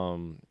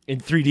 in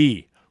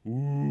 3D.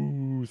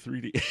 Ooh,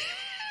 3D.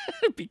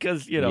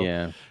 Because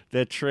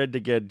that trend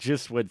again,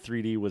 just when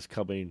 3D was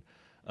coming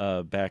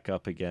back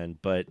up again.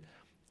 But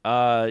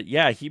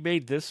he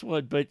made this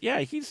one. But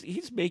yeah,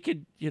 he's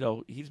making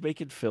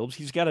films.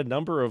 He's got a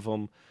number of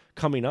them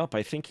coming up.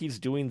 I think he's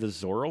doing the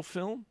Zorro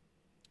film.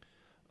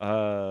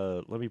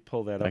 Let me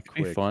pull that up Could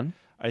quick. be fun.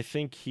 I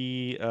think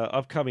he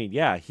upcoming.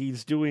 Yeah,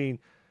 he's doing.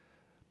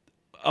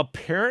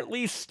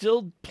 Apparently,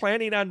 still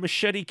planning on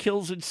Machete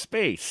Kills in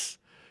Space.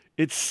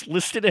 It's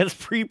listed as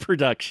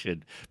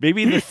pre-production.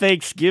 Maybe the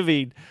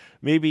Thanksgiving,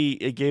 maybe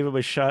it gave him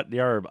a shot in the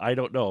arm. I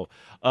don't know.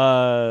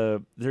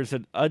 There's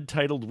an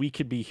untitled We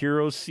Can Be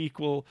Heroes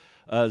sequel,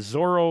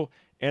 Zorro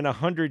and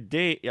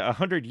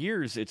 100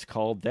 Years. It's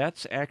called.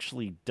 That's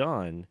actually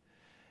done,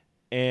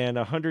 and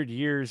 100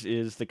 Years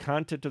is the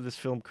content of this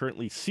film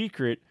currently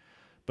secret,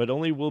 but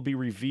only will be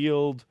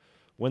revealed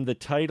when the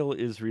title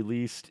is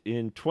released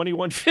in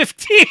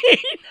 2115.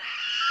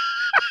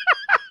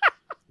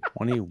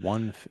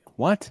 21.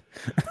 What?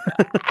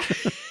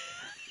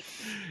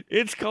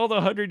 It's called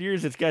 100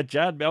 Years. It's got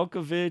John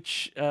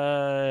Malkovich,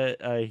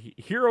 a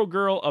hero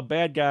girl, a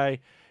bad guy,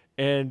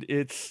 and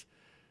it's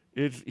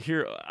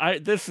here.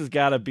 This has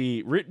got to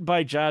be written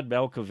by John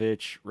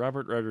Malkovich,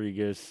 Robert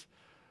Rodriguez.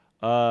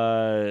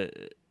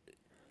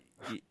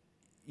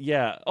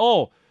 Yeah.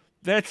 Oh,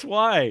 that's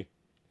why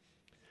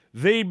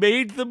they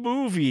made the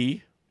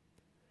movie,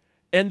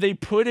 and they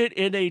put it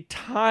in a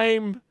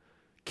time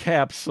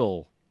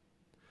capsule.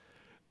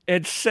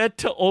 And set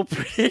to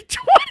open in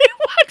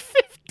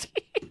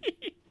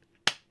 2115.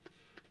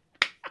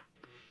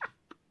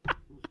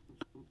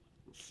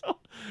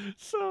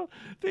 So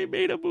they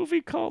made a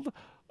movie called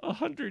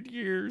 100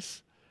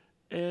 Years,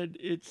 and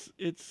it's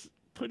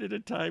put in a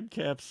time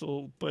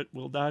capsule, but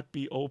will not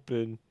be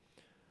open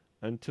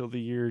until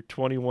the year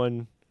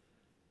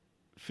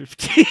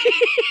 2115.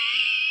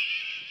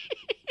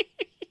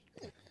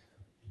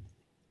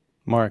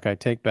 Mark, I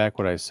take back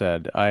what I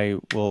said. I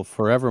will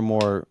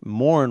forevermore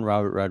mourn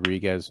Robert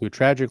Rodriguez, who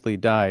tragically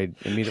died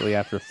immediately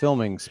after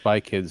filming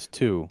Spy Kids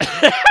 2.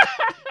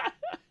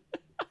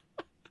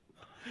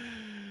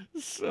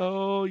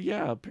 So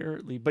yeah,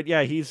 apparently, but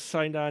yeah, he's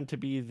signed on to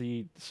be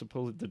the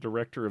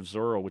director of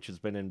Zorro, which has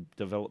been in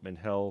development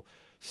hell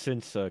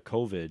since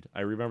COVID.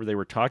 I remember they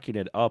were talking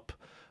it up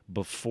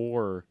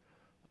before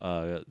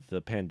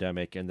the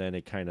pandemic, and then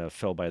it kind of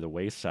fell by the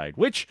wayside.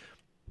 Which,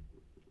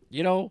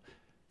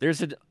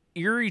 there's an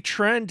eerie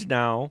trend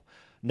now,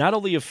 not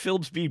only of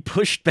films being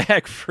pushed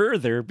back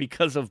further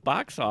because of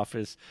box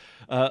office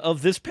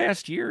of this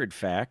past year, in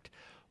fact,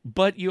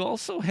 but you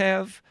also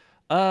have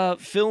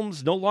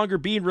films no longer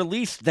being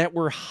released that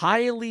were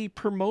highly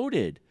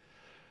promoted.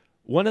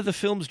 One of the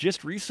films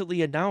just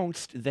recently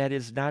announced that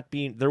is not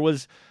being. There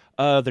was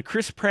the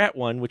Chris Pratt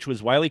one, which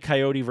was Wile E.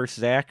 Coyote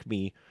versus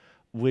Acme,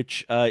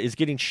 which is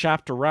getting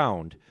shopped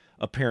around.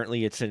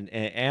 Apparently, it's an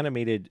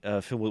animated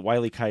film with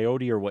Wile E.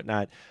 Coyote or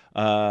whatnot,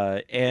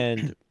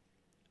 and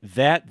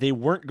that they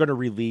weren't going to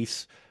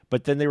release,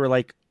 but then they were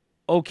like,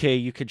 okay,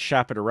 you could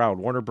shop it around.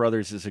 Warner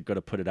Brothers isn't going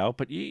to put it out,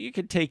 but you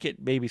could take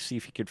it, maybe see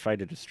if you could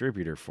find a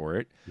distributor for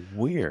it.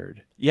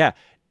 Weird. Yeah.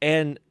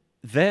 And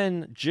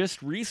then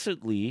just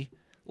recently,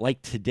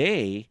 like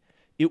today,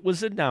 it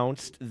was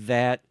announced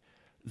that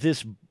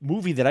this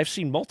movie that I've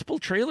seen multiple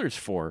trailers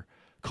for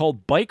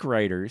called Bike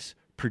Riders,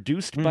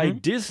 produced by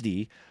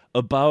Disney,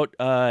 about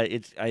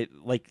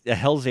like the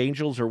Hells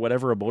Angels or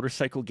whatever, a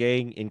motorcycle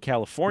gang in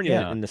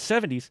California in the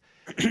 70s,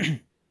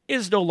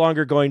 is no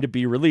longer going to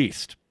be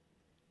released.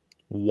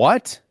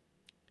 What?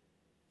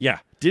 Yeah,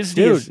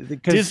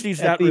 Disney's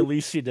not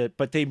releasing it,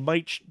 but they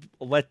might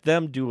let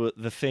them do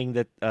the thing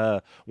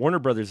that Warner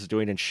Brothers is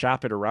doing and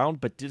shop it around.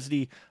 But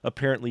Disney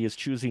apparently is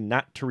choosing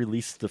not to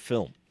release the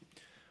film.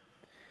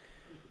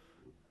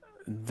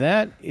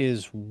 That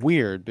is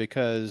weird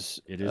because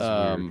it is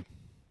weird.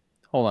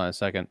 Hold on a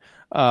second.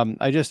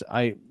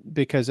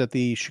 Because at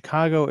the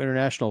Chicago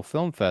International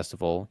Film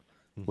Festival,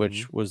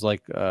 which was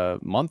like a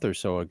month or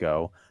so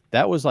ago,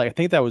 that was like, I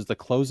think that was the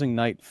closing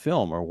night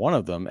film or one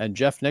of them. And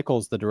Jeff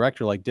Nichols, the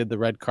director, like did the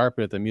red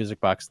carpet at the Music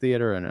Box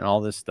Theater and all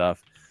this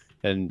stuff,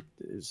 and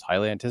is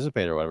highly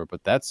anticipated or whatever.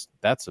 But that's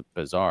a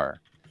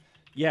bizarre.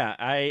 Yeah,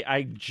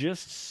 I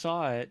just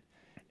saw it,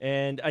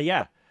 and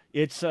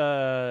it's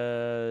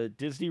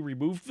Disney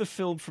removed the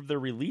film from their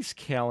release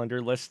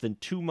calendar less than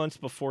 2 months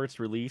before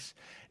its release,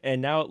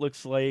 and now it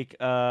looks like,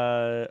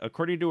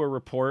 according to a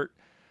report,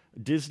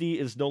 Disney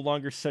is no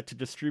longer set to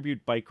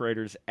distribute Bike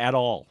Riders at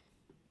all,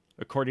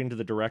 according to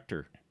the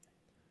director.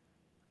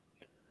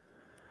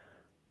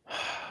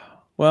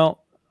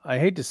 Well, I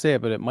hate to say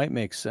it, but it might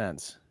make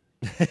sense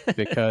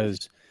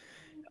because,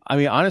 I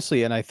mean,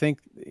 honestly, and I think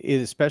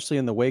especially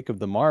in the wake of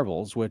the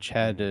Marvels, which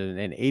had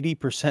an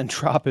 80%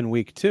 drop in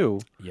week 2,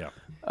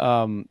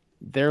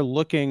 they're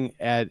looking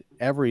at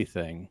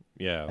everything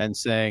and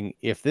saying,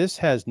 if this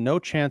has no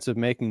chance of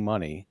making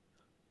money,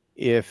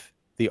 if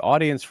the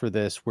audience for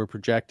this we're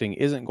projecting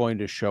isn't going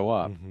to show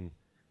up,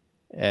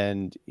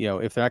 and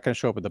if they're not going to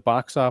show up at the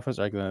box office,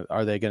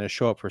 are they going to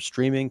show up for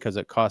streaming because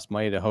it costs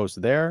money to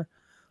host there?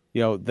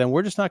 Then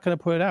we're just not going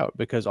to put it out,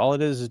 because all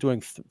it is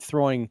doing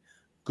throwing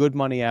good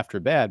money after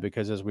bad,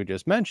 because as we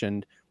just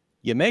mentioned,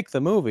 you make the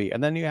movie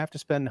and then you have to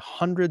spend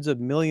hundreds of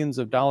millions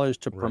of dollars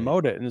to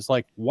promote it, and it's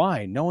like,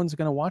 why? No one's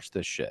going to watch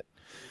this shit.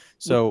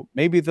 So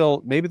maybe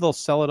they'll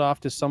sell it off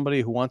to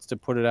somebody who wants to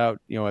put it out,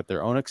 at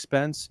their own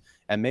expense,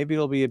 and maybe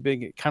it'll be a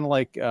big kind of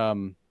like,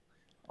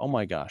 oh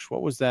my gosh,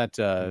 what was that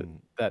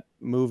that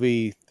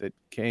movie that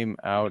came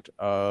out?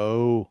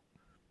 Oh,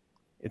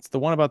 it's the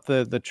one about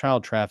the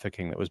child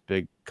trafficking that was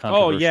big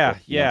controversial.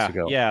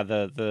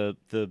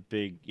 The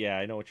big,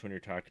 I know which one you're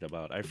talking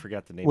about. I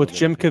forgot the name. With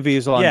Jim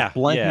Caviezel, I'm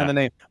blanking on the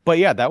name. But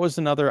that was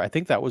another. I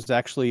think that was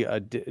actually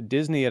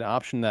Disney had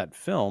optioned that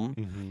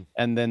film,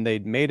 and then they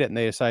made it, and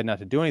they decided not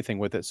to do anything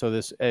with it. So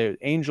this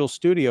Angel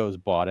Studios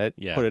bought it,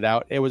 put it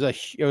out. It was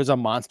a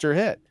monster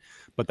hit.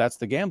 But that's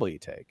the gamble you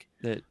take.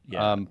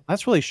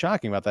 That's really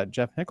shocking about that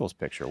Jeff Nichols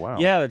picture. Wow.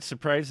 Yeah, that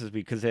surprises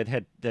me because it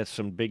had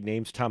some big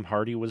names. Tom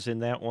Hardy was in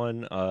that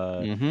one.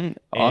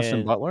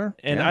 Austin Butler.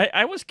 And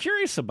I was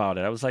curious about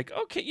it. I was like,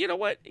 okay, you know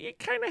what? You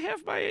kind of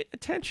have my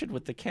attention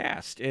with the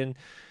cast. And,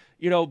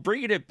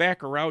 bringing it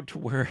back around to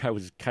where I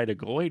was kind of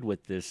going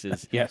with this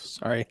is... Yes,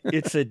 sorry.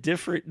 it's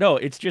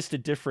just a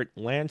different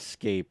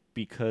landscape,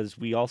 because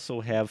we also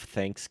have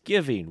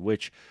Thanksgiving,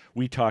 which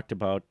we talked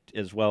about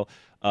as well.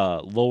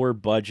 Lower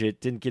budget,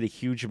 didn't get a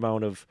huge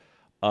amount of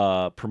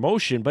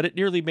promotion, but it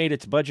nearly made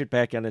its budget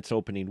back on its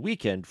opening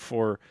weekend.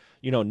 For,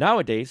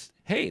 nowadays,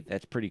 hey,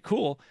 that's pretty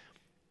cool.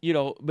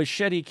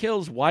 Machete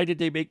Kills. Why did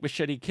they make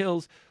Machete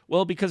Kills?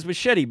 Well, because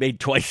Machete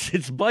made twice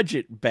its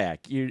budget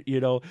back,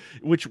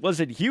 which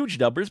wasn't huge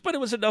numbers, but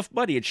it was enough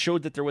money. It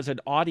showed that there was an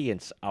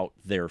audience out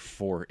there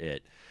for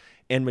it.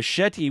 And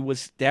Machete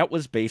was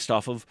based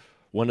off of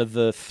one of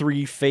the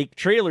 3 fake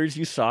trailers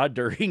you saw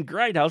during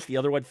Grindhouse, the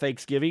other one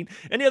Thanksgiving,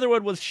 and the other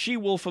one was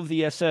She-Wolf of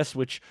the SS,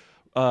 which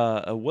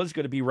was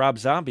going to be Rob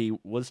Zombie,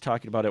 was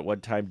talking about at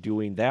one time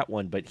doing that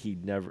one, but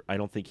I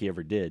don't think he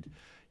ever did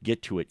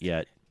get to it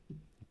yet.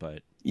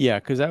 But yeah,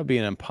 because that would be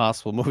an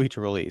impossible movie to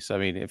release. I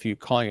mean, if you're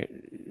calling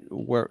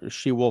it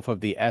She-Wolf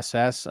of the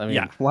SS, I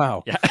mean,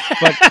 wow. Yeah.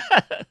 But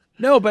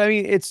I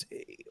mean,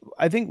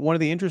 I think one of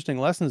the interesting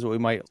lessons that we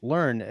might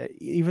learn,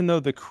 even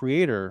though the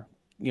creator,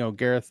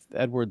 Gareth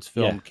Edwards'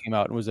 film came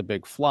out and was a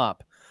big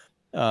flop,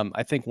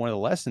 I think one of the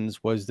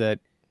lessons was that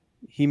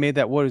he made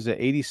that, what is it,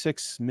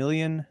 86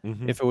 million?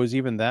 If it was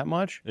even that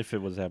much? If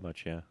it was that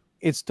much, yeah.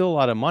 It's still a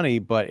lot of money,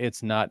 but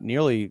it's not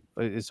nearly,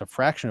 it's a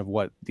fraction of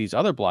what these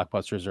other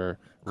blockbusters are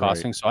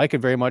costing. Right. So I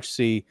could very much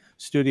see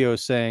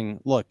studios saying,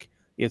 look,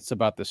 it's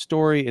about the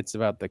story, it's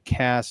about the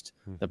cast,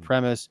 the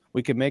premise.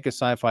 We could make a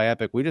sci-fi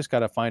epic. We just got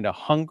to find a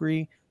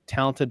hungry,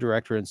 talented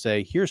director and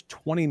say, here's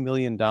 $20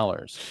 million.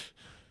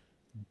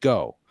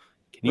 Go.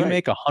 You Right.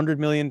 make $100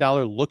 million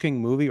looking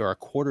movie or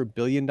 $250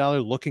 million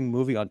looking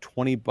movie on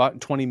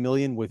 20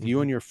 million with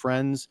you and your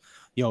friends.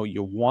 You know,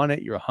 you want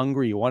it, you're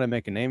hungry, you want to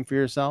make a name for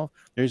yourself.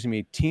 There's gonna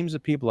be teams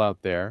of people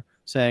out there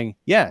saying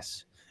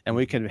yes, and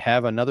we can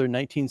have another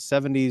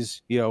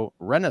 1970s,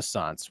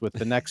 renaissance with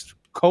the next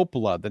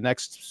Coppola, the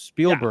next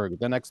Spielberg,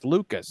 the next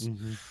Lucas.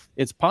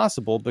 It's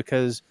possible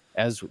because,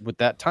 as with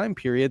that time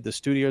period, the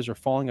studios are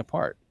falling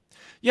apart.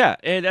 Yeah,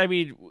 and I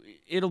mean,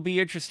 it'll be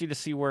interesting to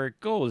see where it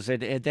goes,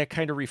 and that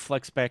kind of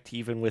reflects back to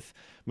even with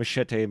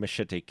Machete and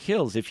Machete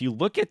Kills. If you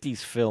look at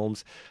these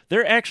films,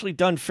 they're actually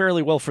done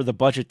fairly well for the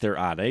budget they're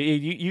on.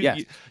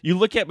 You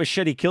look at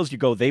Machete Kills, you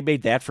go, they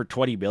made that for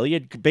 $20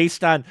 million,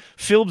 based on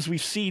films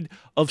we've seen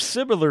of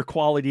similar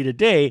quality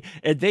today,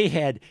 and they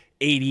had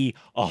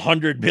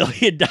 $80-100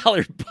 million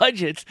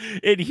budgets,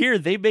 and here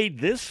they made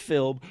this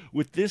film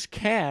with this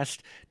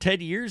cast 10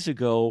 years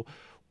ago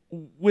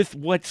with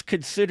what's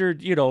considered,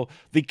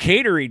 the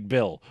catering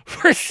bill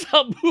for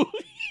some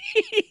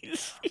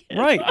movies.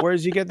 Right.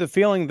 Whereas you get the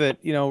feeling that,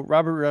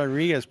 Robert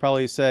Rodriguez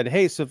probably said,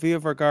 "Hey, Sofia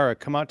Vergara,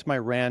 come out to my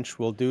ranch.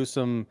 We'll do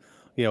some,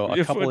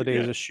 a couple of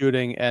days of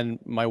shooting, and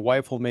my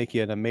wife will make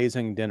you an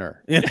amazing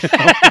dinner.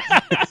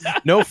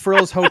 No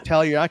frills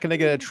hotel. You're not going to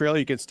get a trailer.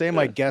 You can stay in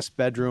my guest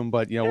bedroom,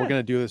 but, we're going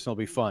to do this and it'll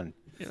be fun."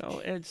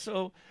 And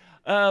so...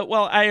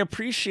 well, I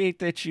appreciate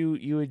that you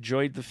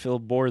enjoyed the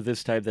film more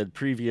this time than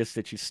previous,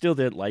 that you still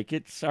didn't like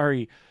it.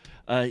 Sorry,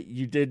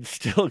 you did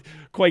still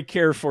quite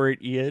care for it,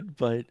 Ian,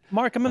 but...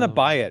 Mark, I'm going to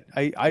buy it.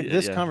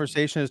 This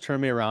conversation has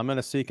turned me around. I'm going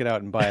to seek it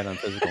out and buy it on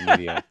physical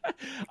media.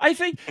 I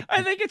think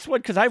it's one,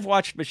 because I've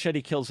watched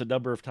Machete Kills a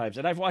number of times,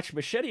 and I've watched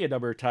Machete a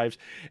number of times,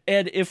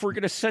 and if we're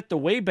going to set the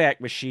Wayback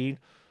Machine,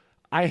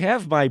 I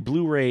have my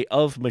Blu-ray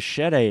of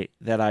Machete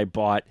that I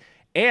bought,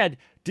 and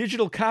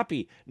digital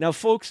copy. Now,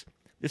 folks...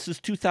 This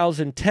is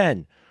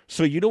 2010.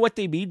 So you know what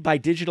they mean by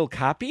digital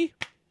copy?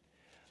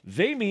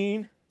 They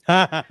mean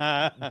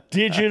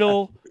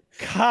digital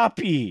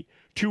copy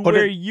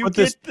where you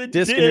get the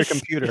disc in your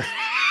computer.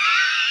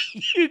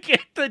 You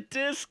get the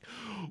disc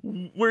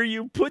where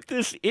you put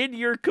this in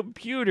your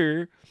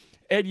computer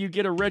and you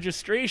get a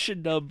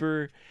registration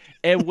number.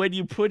 And when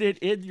you put it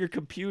in your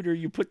computer,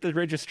 you put the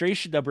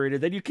registration number in,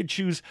 and then you can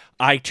choose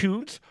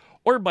iTunes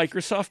or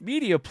Microsoft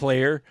Media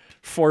Player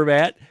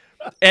format.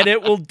 And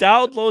it will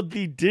download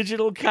the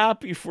digital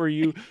copy for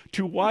you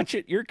to watch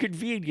at your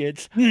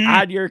convenience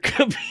on your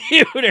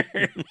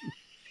computer.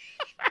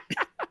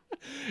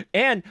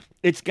 And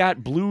it's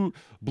got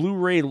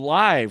Blu-ray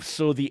Live,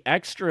 so the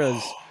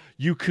extras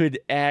you could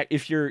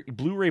if your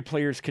Blu-ray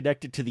player is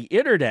connected to the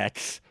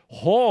internet,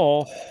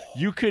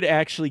 you could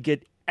actually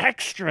get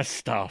extra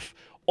stuff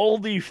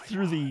only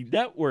through the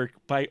network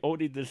by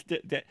owning this.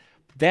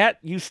 That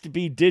used to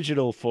be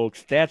digital,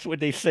 folks. That's when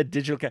they said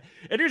digital.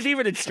 And there's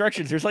even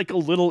instructions. There's like a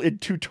little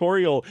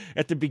tutorial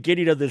at the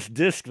beginning of this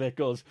disc that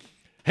goes,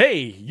 "Hey,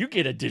 you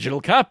get a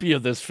digital copy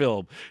of this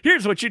film.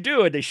 Here's what you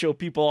do." And they show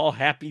people all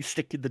happy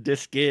sticking the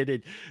disc in,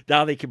 and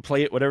now they can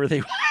play it whatever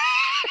they want.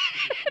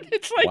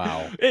 It's like,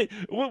 wow.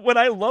 What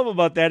I love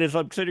about that is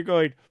I'm sitting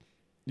going,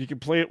 you can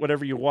play it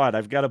whatever you want.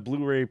 I've got a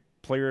Blu-ray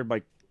player in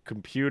my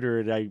computer,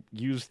 and I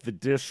used the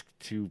disc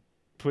to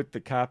put the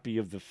copy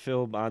of the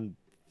film on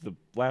the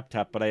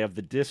laptop, but I have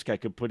the disc I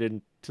could put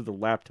into the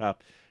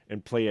laptop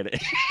and play it.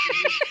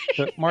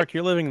 But Mark,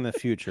 you're living in the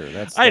future.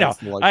 I know.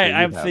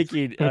 I'm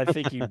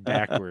thinking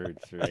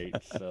backwards, right?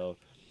 So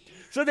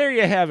there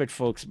you have it,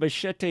 folks.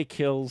 Machete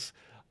Kills.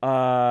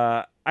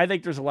 I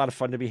think there's a lot of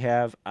fun to be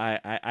had.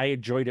 I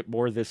enjoyed it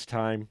more this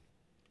time.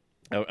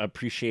 I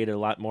appreciate it a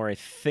lot more. I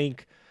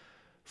think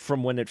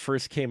from when it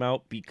first came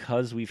out,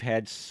 because we've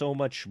had so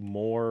much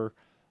more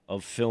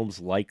of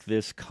films like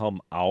this come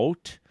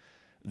out,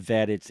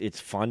 that it's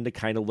fun to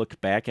kind of look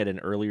back at an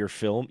earlier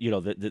film,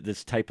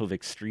 this type of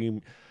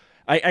extreme,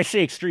 I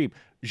say extreme,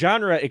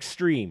 genre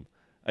extreme,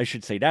 I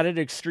should say, not an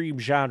extreme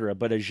genre,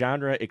 but a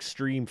genre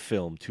extreme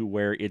film, to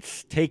where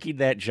it's taking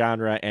that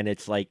genre and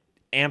it's like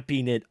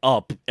amping it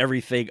up,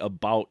 everything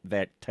about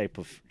that type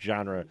of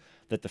genre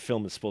that the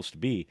film is supposed to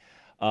be.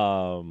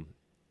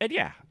 And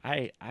yeah,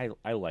 I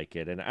like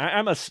it, and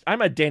I'm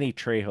a Danny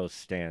Trejo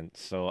stan,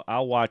 so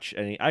I'll watch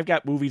any. I've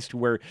got movies to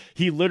where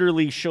he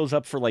literally shows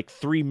up for like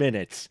 3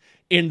 minutes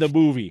in the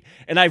movie,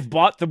 and I've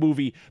bought the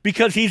movie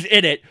because he's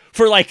in it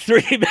for like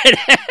 3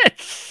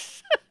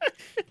 minutes.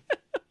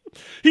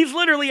 He's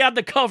literally on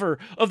the cover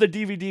of the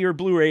DVD or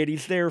Blu-ray, and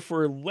he's there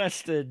for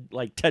less than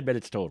like 10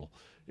 minutes total.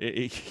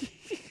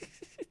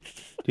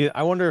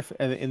 I wonder if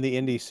in the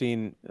indie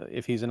scene,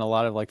 if he's in a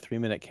lot of like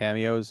 3-minute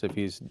cameos, if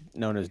he's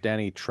known as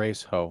Danny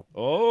Trejo.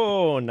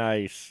 Oh,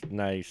 nice.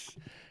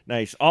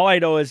 All I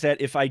know is that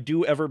if I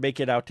do ever make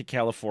it out to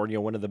California,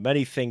 one of the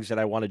many things that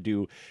I want to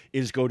do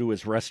is go to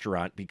his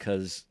restaurant,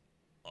 because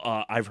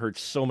I've heard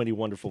so many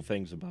wonderful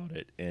things about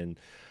it. And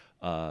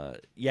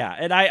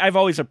and I've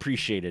always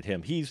appreciated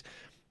him. He's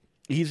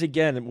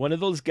again one of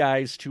those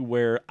guys to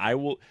where I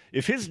will,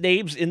 if his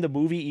name's in the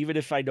movie, even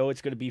if I know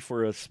it's going to be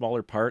for a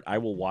smaller part, I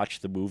will watch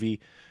the movie,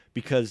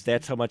 because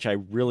that's how much I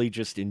really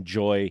just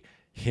enjoy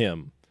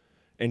him.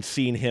 and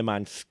seeing him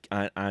on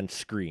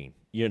screen.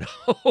 You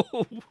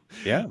know,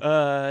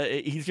 Yeah.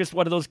 He's just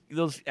one of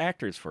those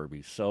actors for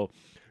me. So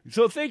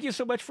thank you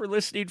so much for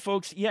listening,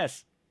 folks.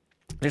 Yes,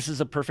 this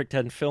is a Perfect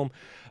 10 film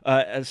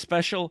a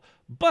special,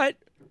 but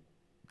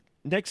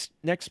next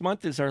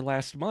month is our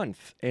last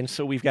month, and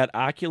so we've got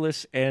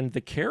Oculus and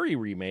the Carrie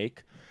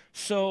remake.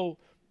 So,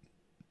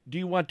 do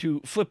you want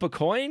to flip a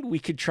coin? We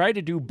could try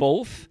to do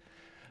both.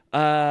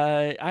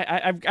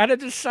 I've got to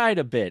decide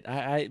a bit.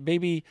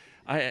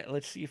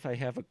 Let's see if I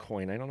have a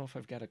coin. I don't know if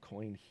I've got a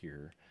coin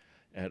here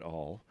at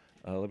all.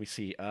 Let me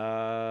see.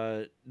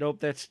 Nope,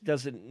 that's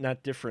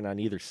not different on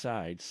either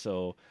side.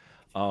 So,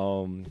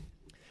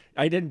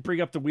 I didn't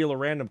bring up the wheel of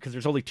random because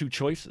there's only two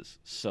choices.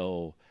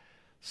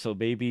 So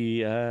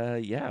maybe,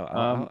 yeah,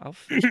 I'll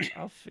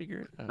figure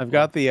it out. I've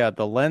got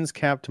the lens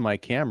cap to my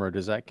camera.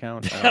 Does that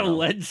count?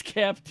 Lens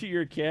cap to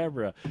your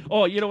camera.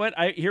 Oh, you know what?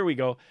 Here we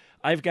go.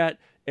 I've got,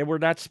 and we're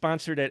not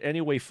sponsored at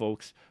any way,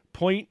 folks.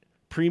 Point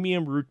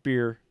Premium Root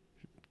Beer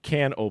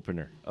can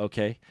opener.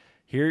 Okay,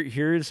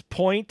 here's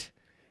Point,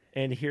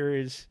 and here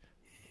is,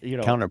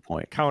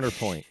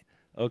 Counterpoint.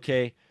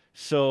 Okay,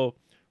 so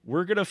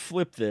we're gonna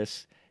flip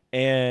this,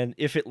 and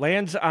if it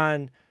lands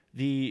on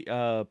the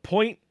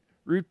Point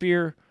Root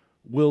Beer,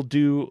 we'll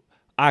do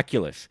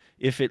Oculus.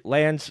 If it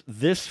lands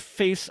this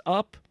face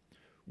up,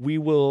 we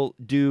will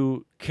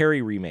do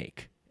Carrie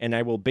remake, and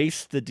I will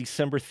base the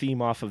December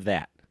theme off of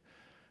that.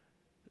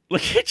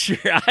 Look at your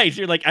eyes.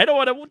 You're like, I don't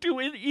want to do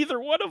either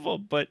one of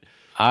them, but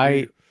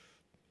I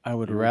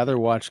would rather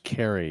watch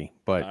Carrie,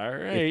 but all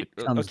right, if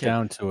it comes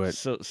down to it.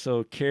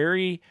 So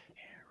Carrie,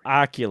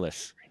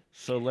 Oculus.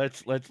 So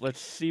let's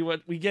see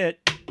what we get.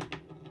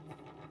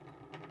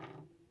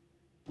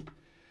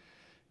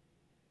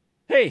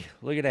 Hey,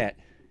 look at that.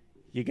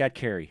 You got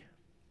Carrie.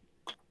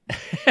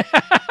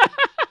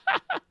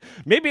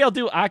 Maybe I'll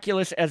do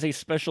Oculus as a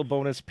special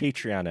bonus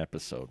Patreon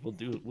episode.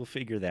 We'll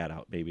figure that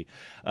out, maybe.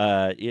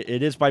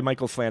 It is by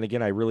Michael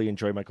Flanagan. I really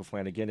enjoy Michael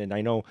Flanagan, and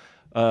I know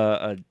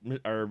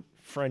our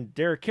friend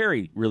Derek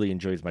Carey really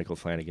enjoys Michael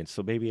Flanagan.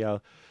 So maybe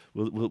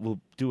we'll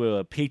do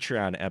a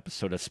Patreon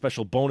episode, a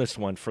special bonus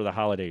one for the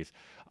holidays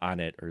on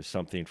it or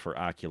something for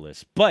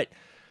Oculus. But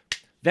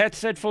that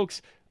said,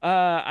 folks,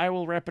 I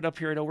will wrap it up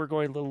here. I know we're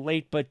going a little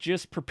late, but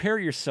just prepare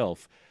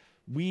yourself.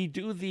 We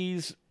do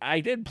these.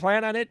 I didn't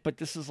plan on it, but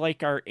this is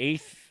like our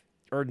 8th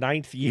or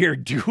 9th year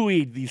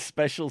doing these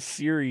special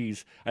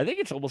series. I think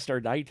it's almost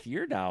our 9th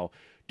year now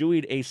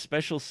doing a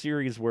special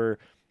series where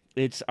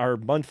it's our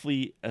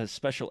monthly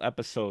special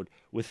episode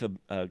with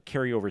a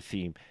carryover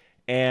theme.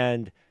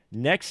 And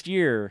next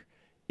year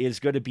is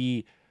going to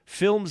be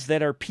films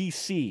that are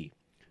PC.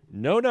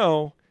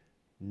 No,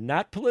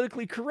 not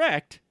politically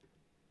correct.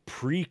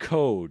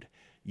 Pre-code.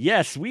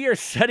 Yes, we are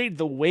setting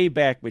the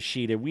Wayback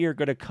Machine, and we are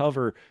going to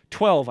cover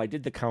 12. I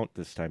did the count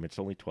this time. It's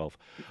only 12.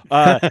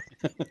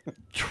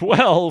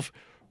 12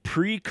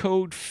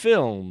 pre-code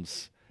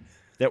films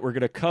that we're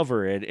going to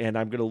cover. And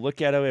I'm going to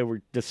look at them and we'll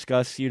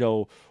discuss,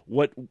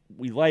 what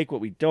we like,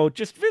 what we don't.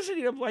 Just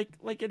visiting them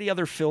like any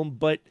other film,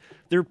 but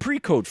they're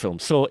pre-code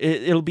films. So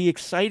it'll be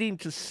exciting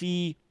to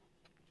see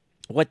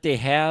what they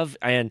have,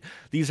 and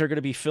these are going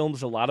to be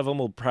films. A lot of them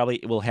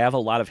will have a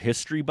lot of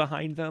history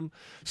behind them.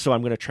 So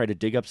I'm going to try to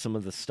dig up some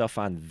of the stuff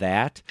on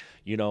that,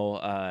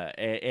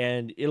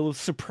 and it'll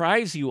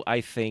surprise you.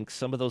 I think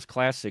some of those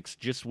classics,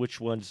 just which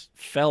ones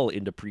fell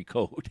into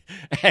pre-code.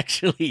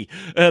 Actually,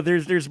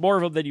 there's more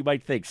of them than you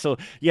might think. So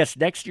yes,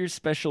 next year's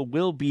special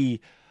will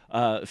be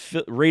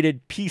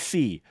rated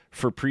PC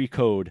for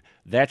pre-code.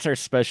 That's our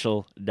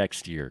special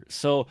next year.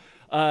 So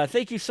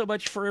thank you so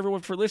much for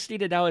everyone for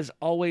listening. And now, as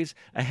always,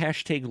 a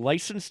hashtag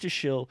license to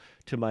shill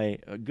to my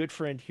good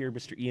friend here,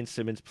 Mr. Ian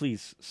Simmons.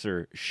 Please,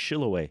 sir,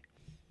 shill away.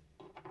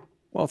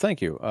 Well,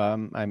 thank you.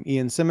 I'm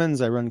Ian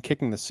Simmons. I run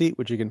Kicking the Seat,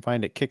 which you can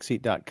find at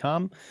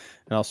kickseat.com,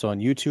 and also on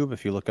YouTube.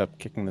 If you look up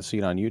Kicking the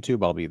Seat on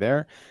YouTube, I'll be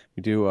there.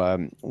 We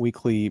do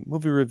weekly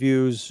movie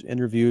reviews,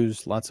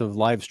 interviews, lots of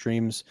live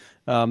streams.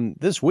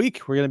 This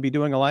week, we're going to be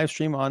doing a live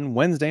stream on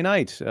Wednesday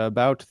night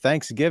about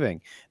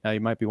Thanksgiving. Now,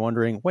 you might be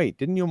wondering, wait,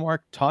 didn't you,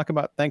 Mark, talk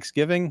about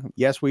Thanksgiving?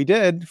 Yes, we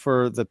did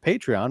for the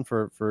Patreon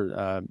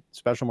for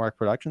Special Mark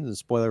Productions and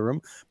Spoiler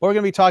Room. But we're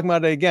going to be talking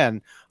about it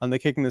again on the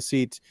Kicking the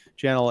Seat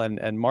channel.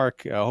 And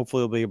Mark,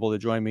 hopefully, will be able to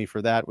join me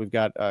for that. We've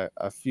got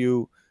a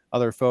few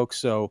other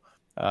folks. So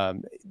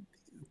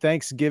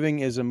Thanksgiving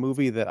is a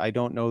movie that I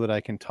don't know that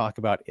I can talk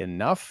about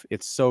enough.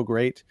 It's so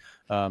great.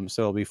 So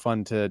it'll be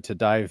fun to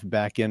dive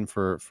back in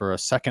for a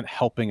second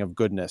helping of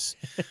goodness.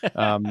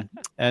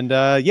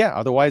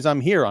 Otherwise I'm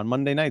here on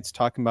Monday nights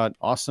talking about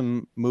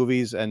awesome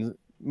movies and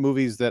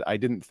movies that I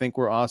didn't think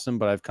were awesome,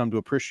 but I've come to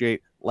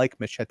appreciate, like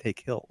Machete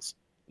Kills.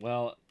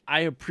 Well,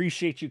 I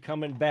appreciate you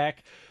coming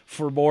back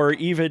for more,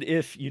 even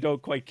if you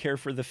don't quite care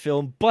for the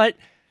film, but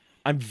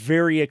I'm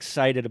very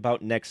excited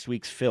about next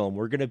week's film.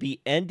 We're going to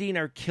be ending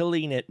our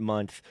Killing It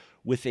month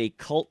with a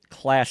cult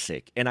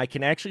classic. And I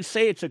can actually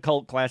say it's a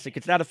cult classic.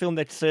 It's not a film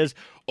that says,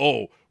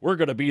 oh, we're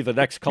going to be the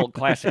next cult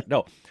classic.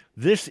 No,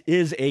 this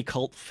is a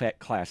cult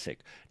classic.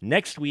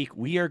 Next week,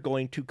 we are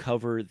going to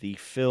cover the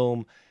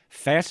film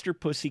Faster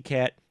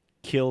Pussycat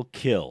Kill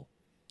Kill.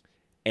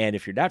 And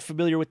if you're not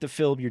familiar with the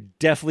film, you're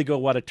definitely going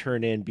to want to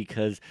turn in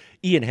because,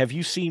 Ian, have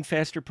you seen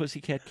Faster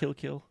Pussycat Kill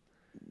Kill?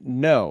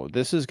 No,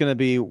 this is going to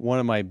be one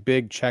of my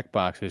big check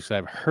boxes.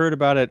 I've heard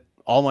about it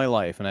all my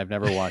life and I've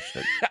never watched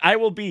it. I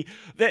will be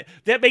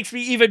that makes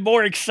me even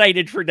more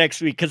excited for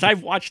next week because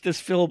I've watched this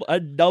film a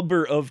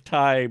number of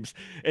times,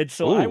 and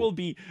so I will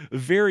be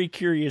very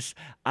curious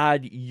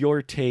on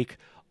your take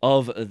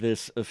of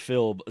this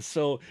film.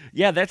 So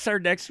yeah, that's our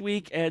next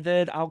week, and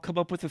then I'll come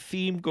up with a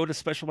theme. Go to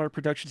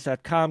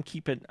specialmarkproductions.com.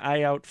 Keep an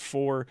eye out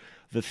for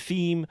the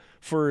theme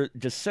for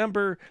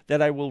December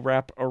that I will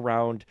wrap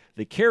around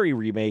the Carrie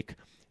remake.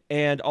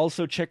 And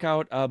also check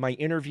out my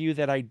interview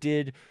that I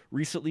did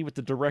recently with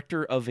the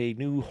director of a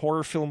new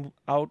horror film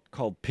out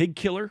called Pig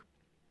Killer.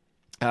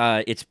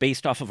 It's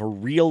based off of a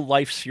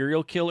real-life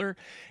serial killer,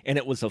 and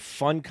it was a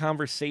fun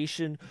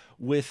conversation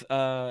with...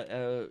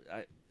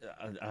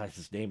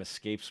 his name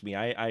escapes me.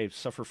 I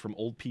suffer from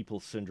old people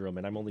syndrome,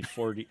 and I'm only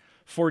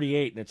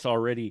 48, and it's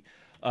already...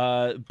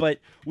 but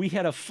we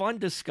had a fun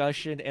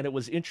discussion, and it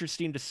was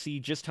interesting to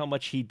see just how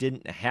much he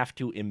didn't have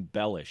to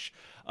embellish.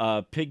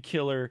 Pig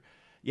Killer...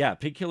 Yeah,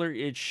 Pig Killer,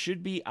 it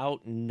should be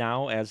out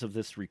now as of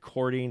this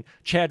recording.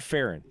 Chad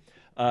Farron,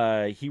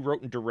 he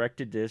wrote and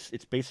directed this.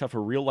 It's based off a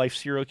real-life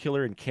serial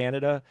killer in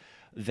Canada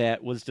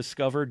that was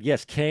discovered.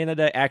 Yes,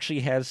 Canada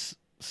actually has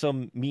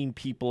some mean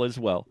people as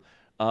well.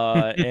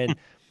 And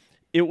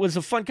it was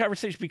a fun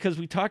conversation because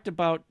we talked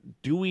about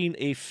doing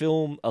a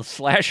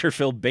slasher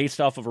film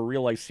based off of a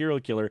real-life serial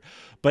killer,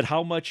 but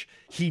how much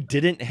he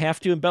didn't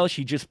have to embellish.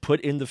 He just put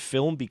in the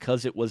film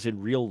because it was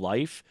in real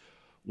life.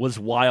 Was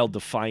wild to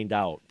find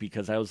out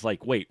because I was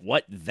like, wait,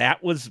 what?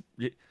 That was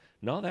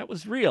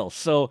real.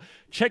 So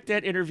check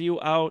that interview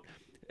out.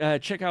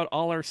 Check out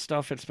all our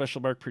stuff at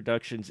Special Mark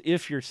Productions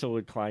if you're so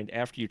inclined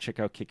after you check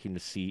out Kicking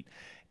the Seat.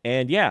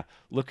 And yeah,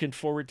 looking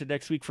forward to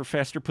next week for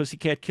Faster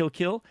Pussycat Kill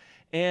Kill.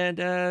 And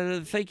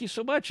thank you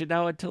so much. And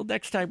now until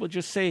next time, we'll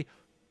just say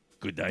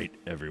good night,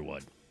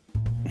 everyone.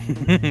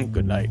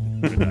 Good night.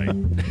 Good night.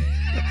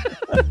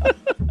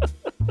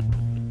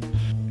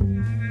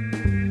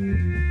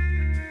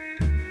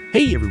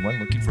 Hey everyone,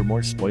 looking for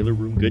more Spoiler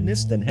Room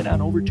goodness? Then head on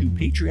over to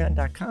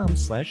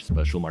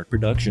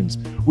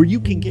patreon.com/specialmarkproductions, where you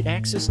can get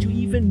access to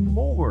even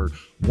more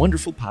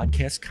wonderful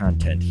podcast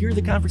content. Hear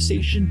the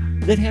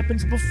conversation that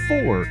happens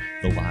before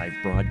the live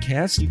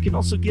broadcast. You can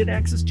also get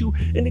access to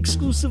an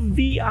exclusive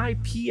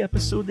VIP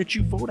episode that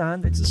you vote on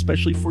that's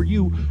especially for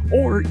you,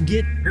 or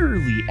get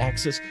early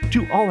access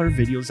to all our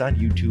videos on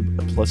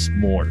YouTube, plus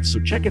more. So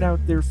check it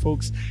out there,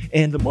 folks.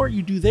 And the more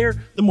you do there,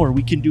 the more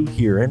we can do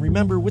here. And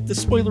remember, with the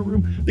Spoiler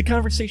Room, the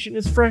conversation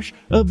is fresh,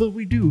 but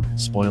we do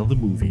spoil the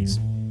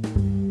movies.